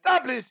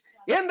established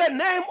in the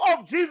name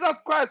of Jesus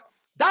Christ.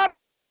 That